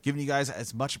giving you guys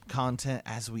as much content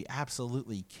as we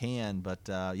absolutely can. But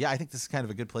I think this is kind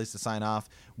of a good place to sign off.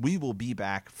 We will be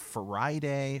back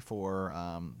Friday for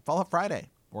Fallout Friday.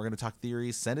 We're going to talk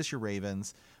theories. Send us your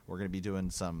Ravens. We're going to be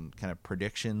doing some kind of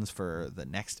predictions for the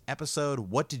next episode.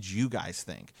 What did you guys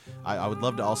think? I would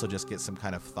love to also just get some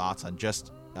kind of thoughts on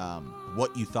just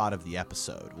what you thought of the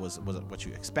episode. Was it what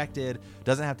you expected?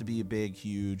 Doesn't have to be a big,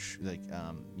 huge,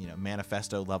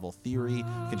 manifesto level theory.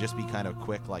 It can just be kind of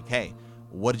quick, like, hey,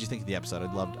 what did you think of the episode?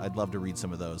 I'd love to read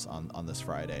some of those on this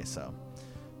Friday. So,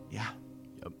 yeah.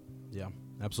 Yep. Yeah.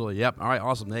 Absolutely. Yep. All right.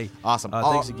 Awesome. Hey. Awesome.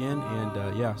 Thanks again.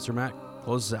 And Sir Matt,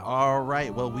 close us out. All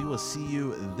right. Well, we will see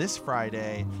you this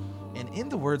Friday. And in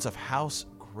the words of House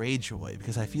Greyjoy,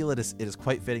 because I feel it is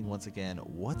quite fitting once again,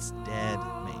 what's dead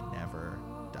may never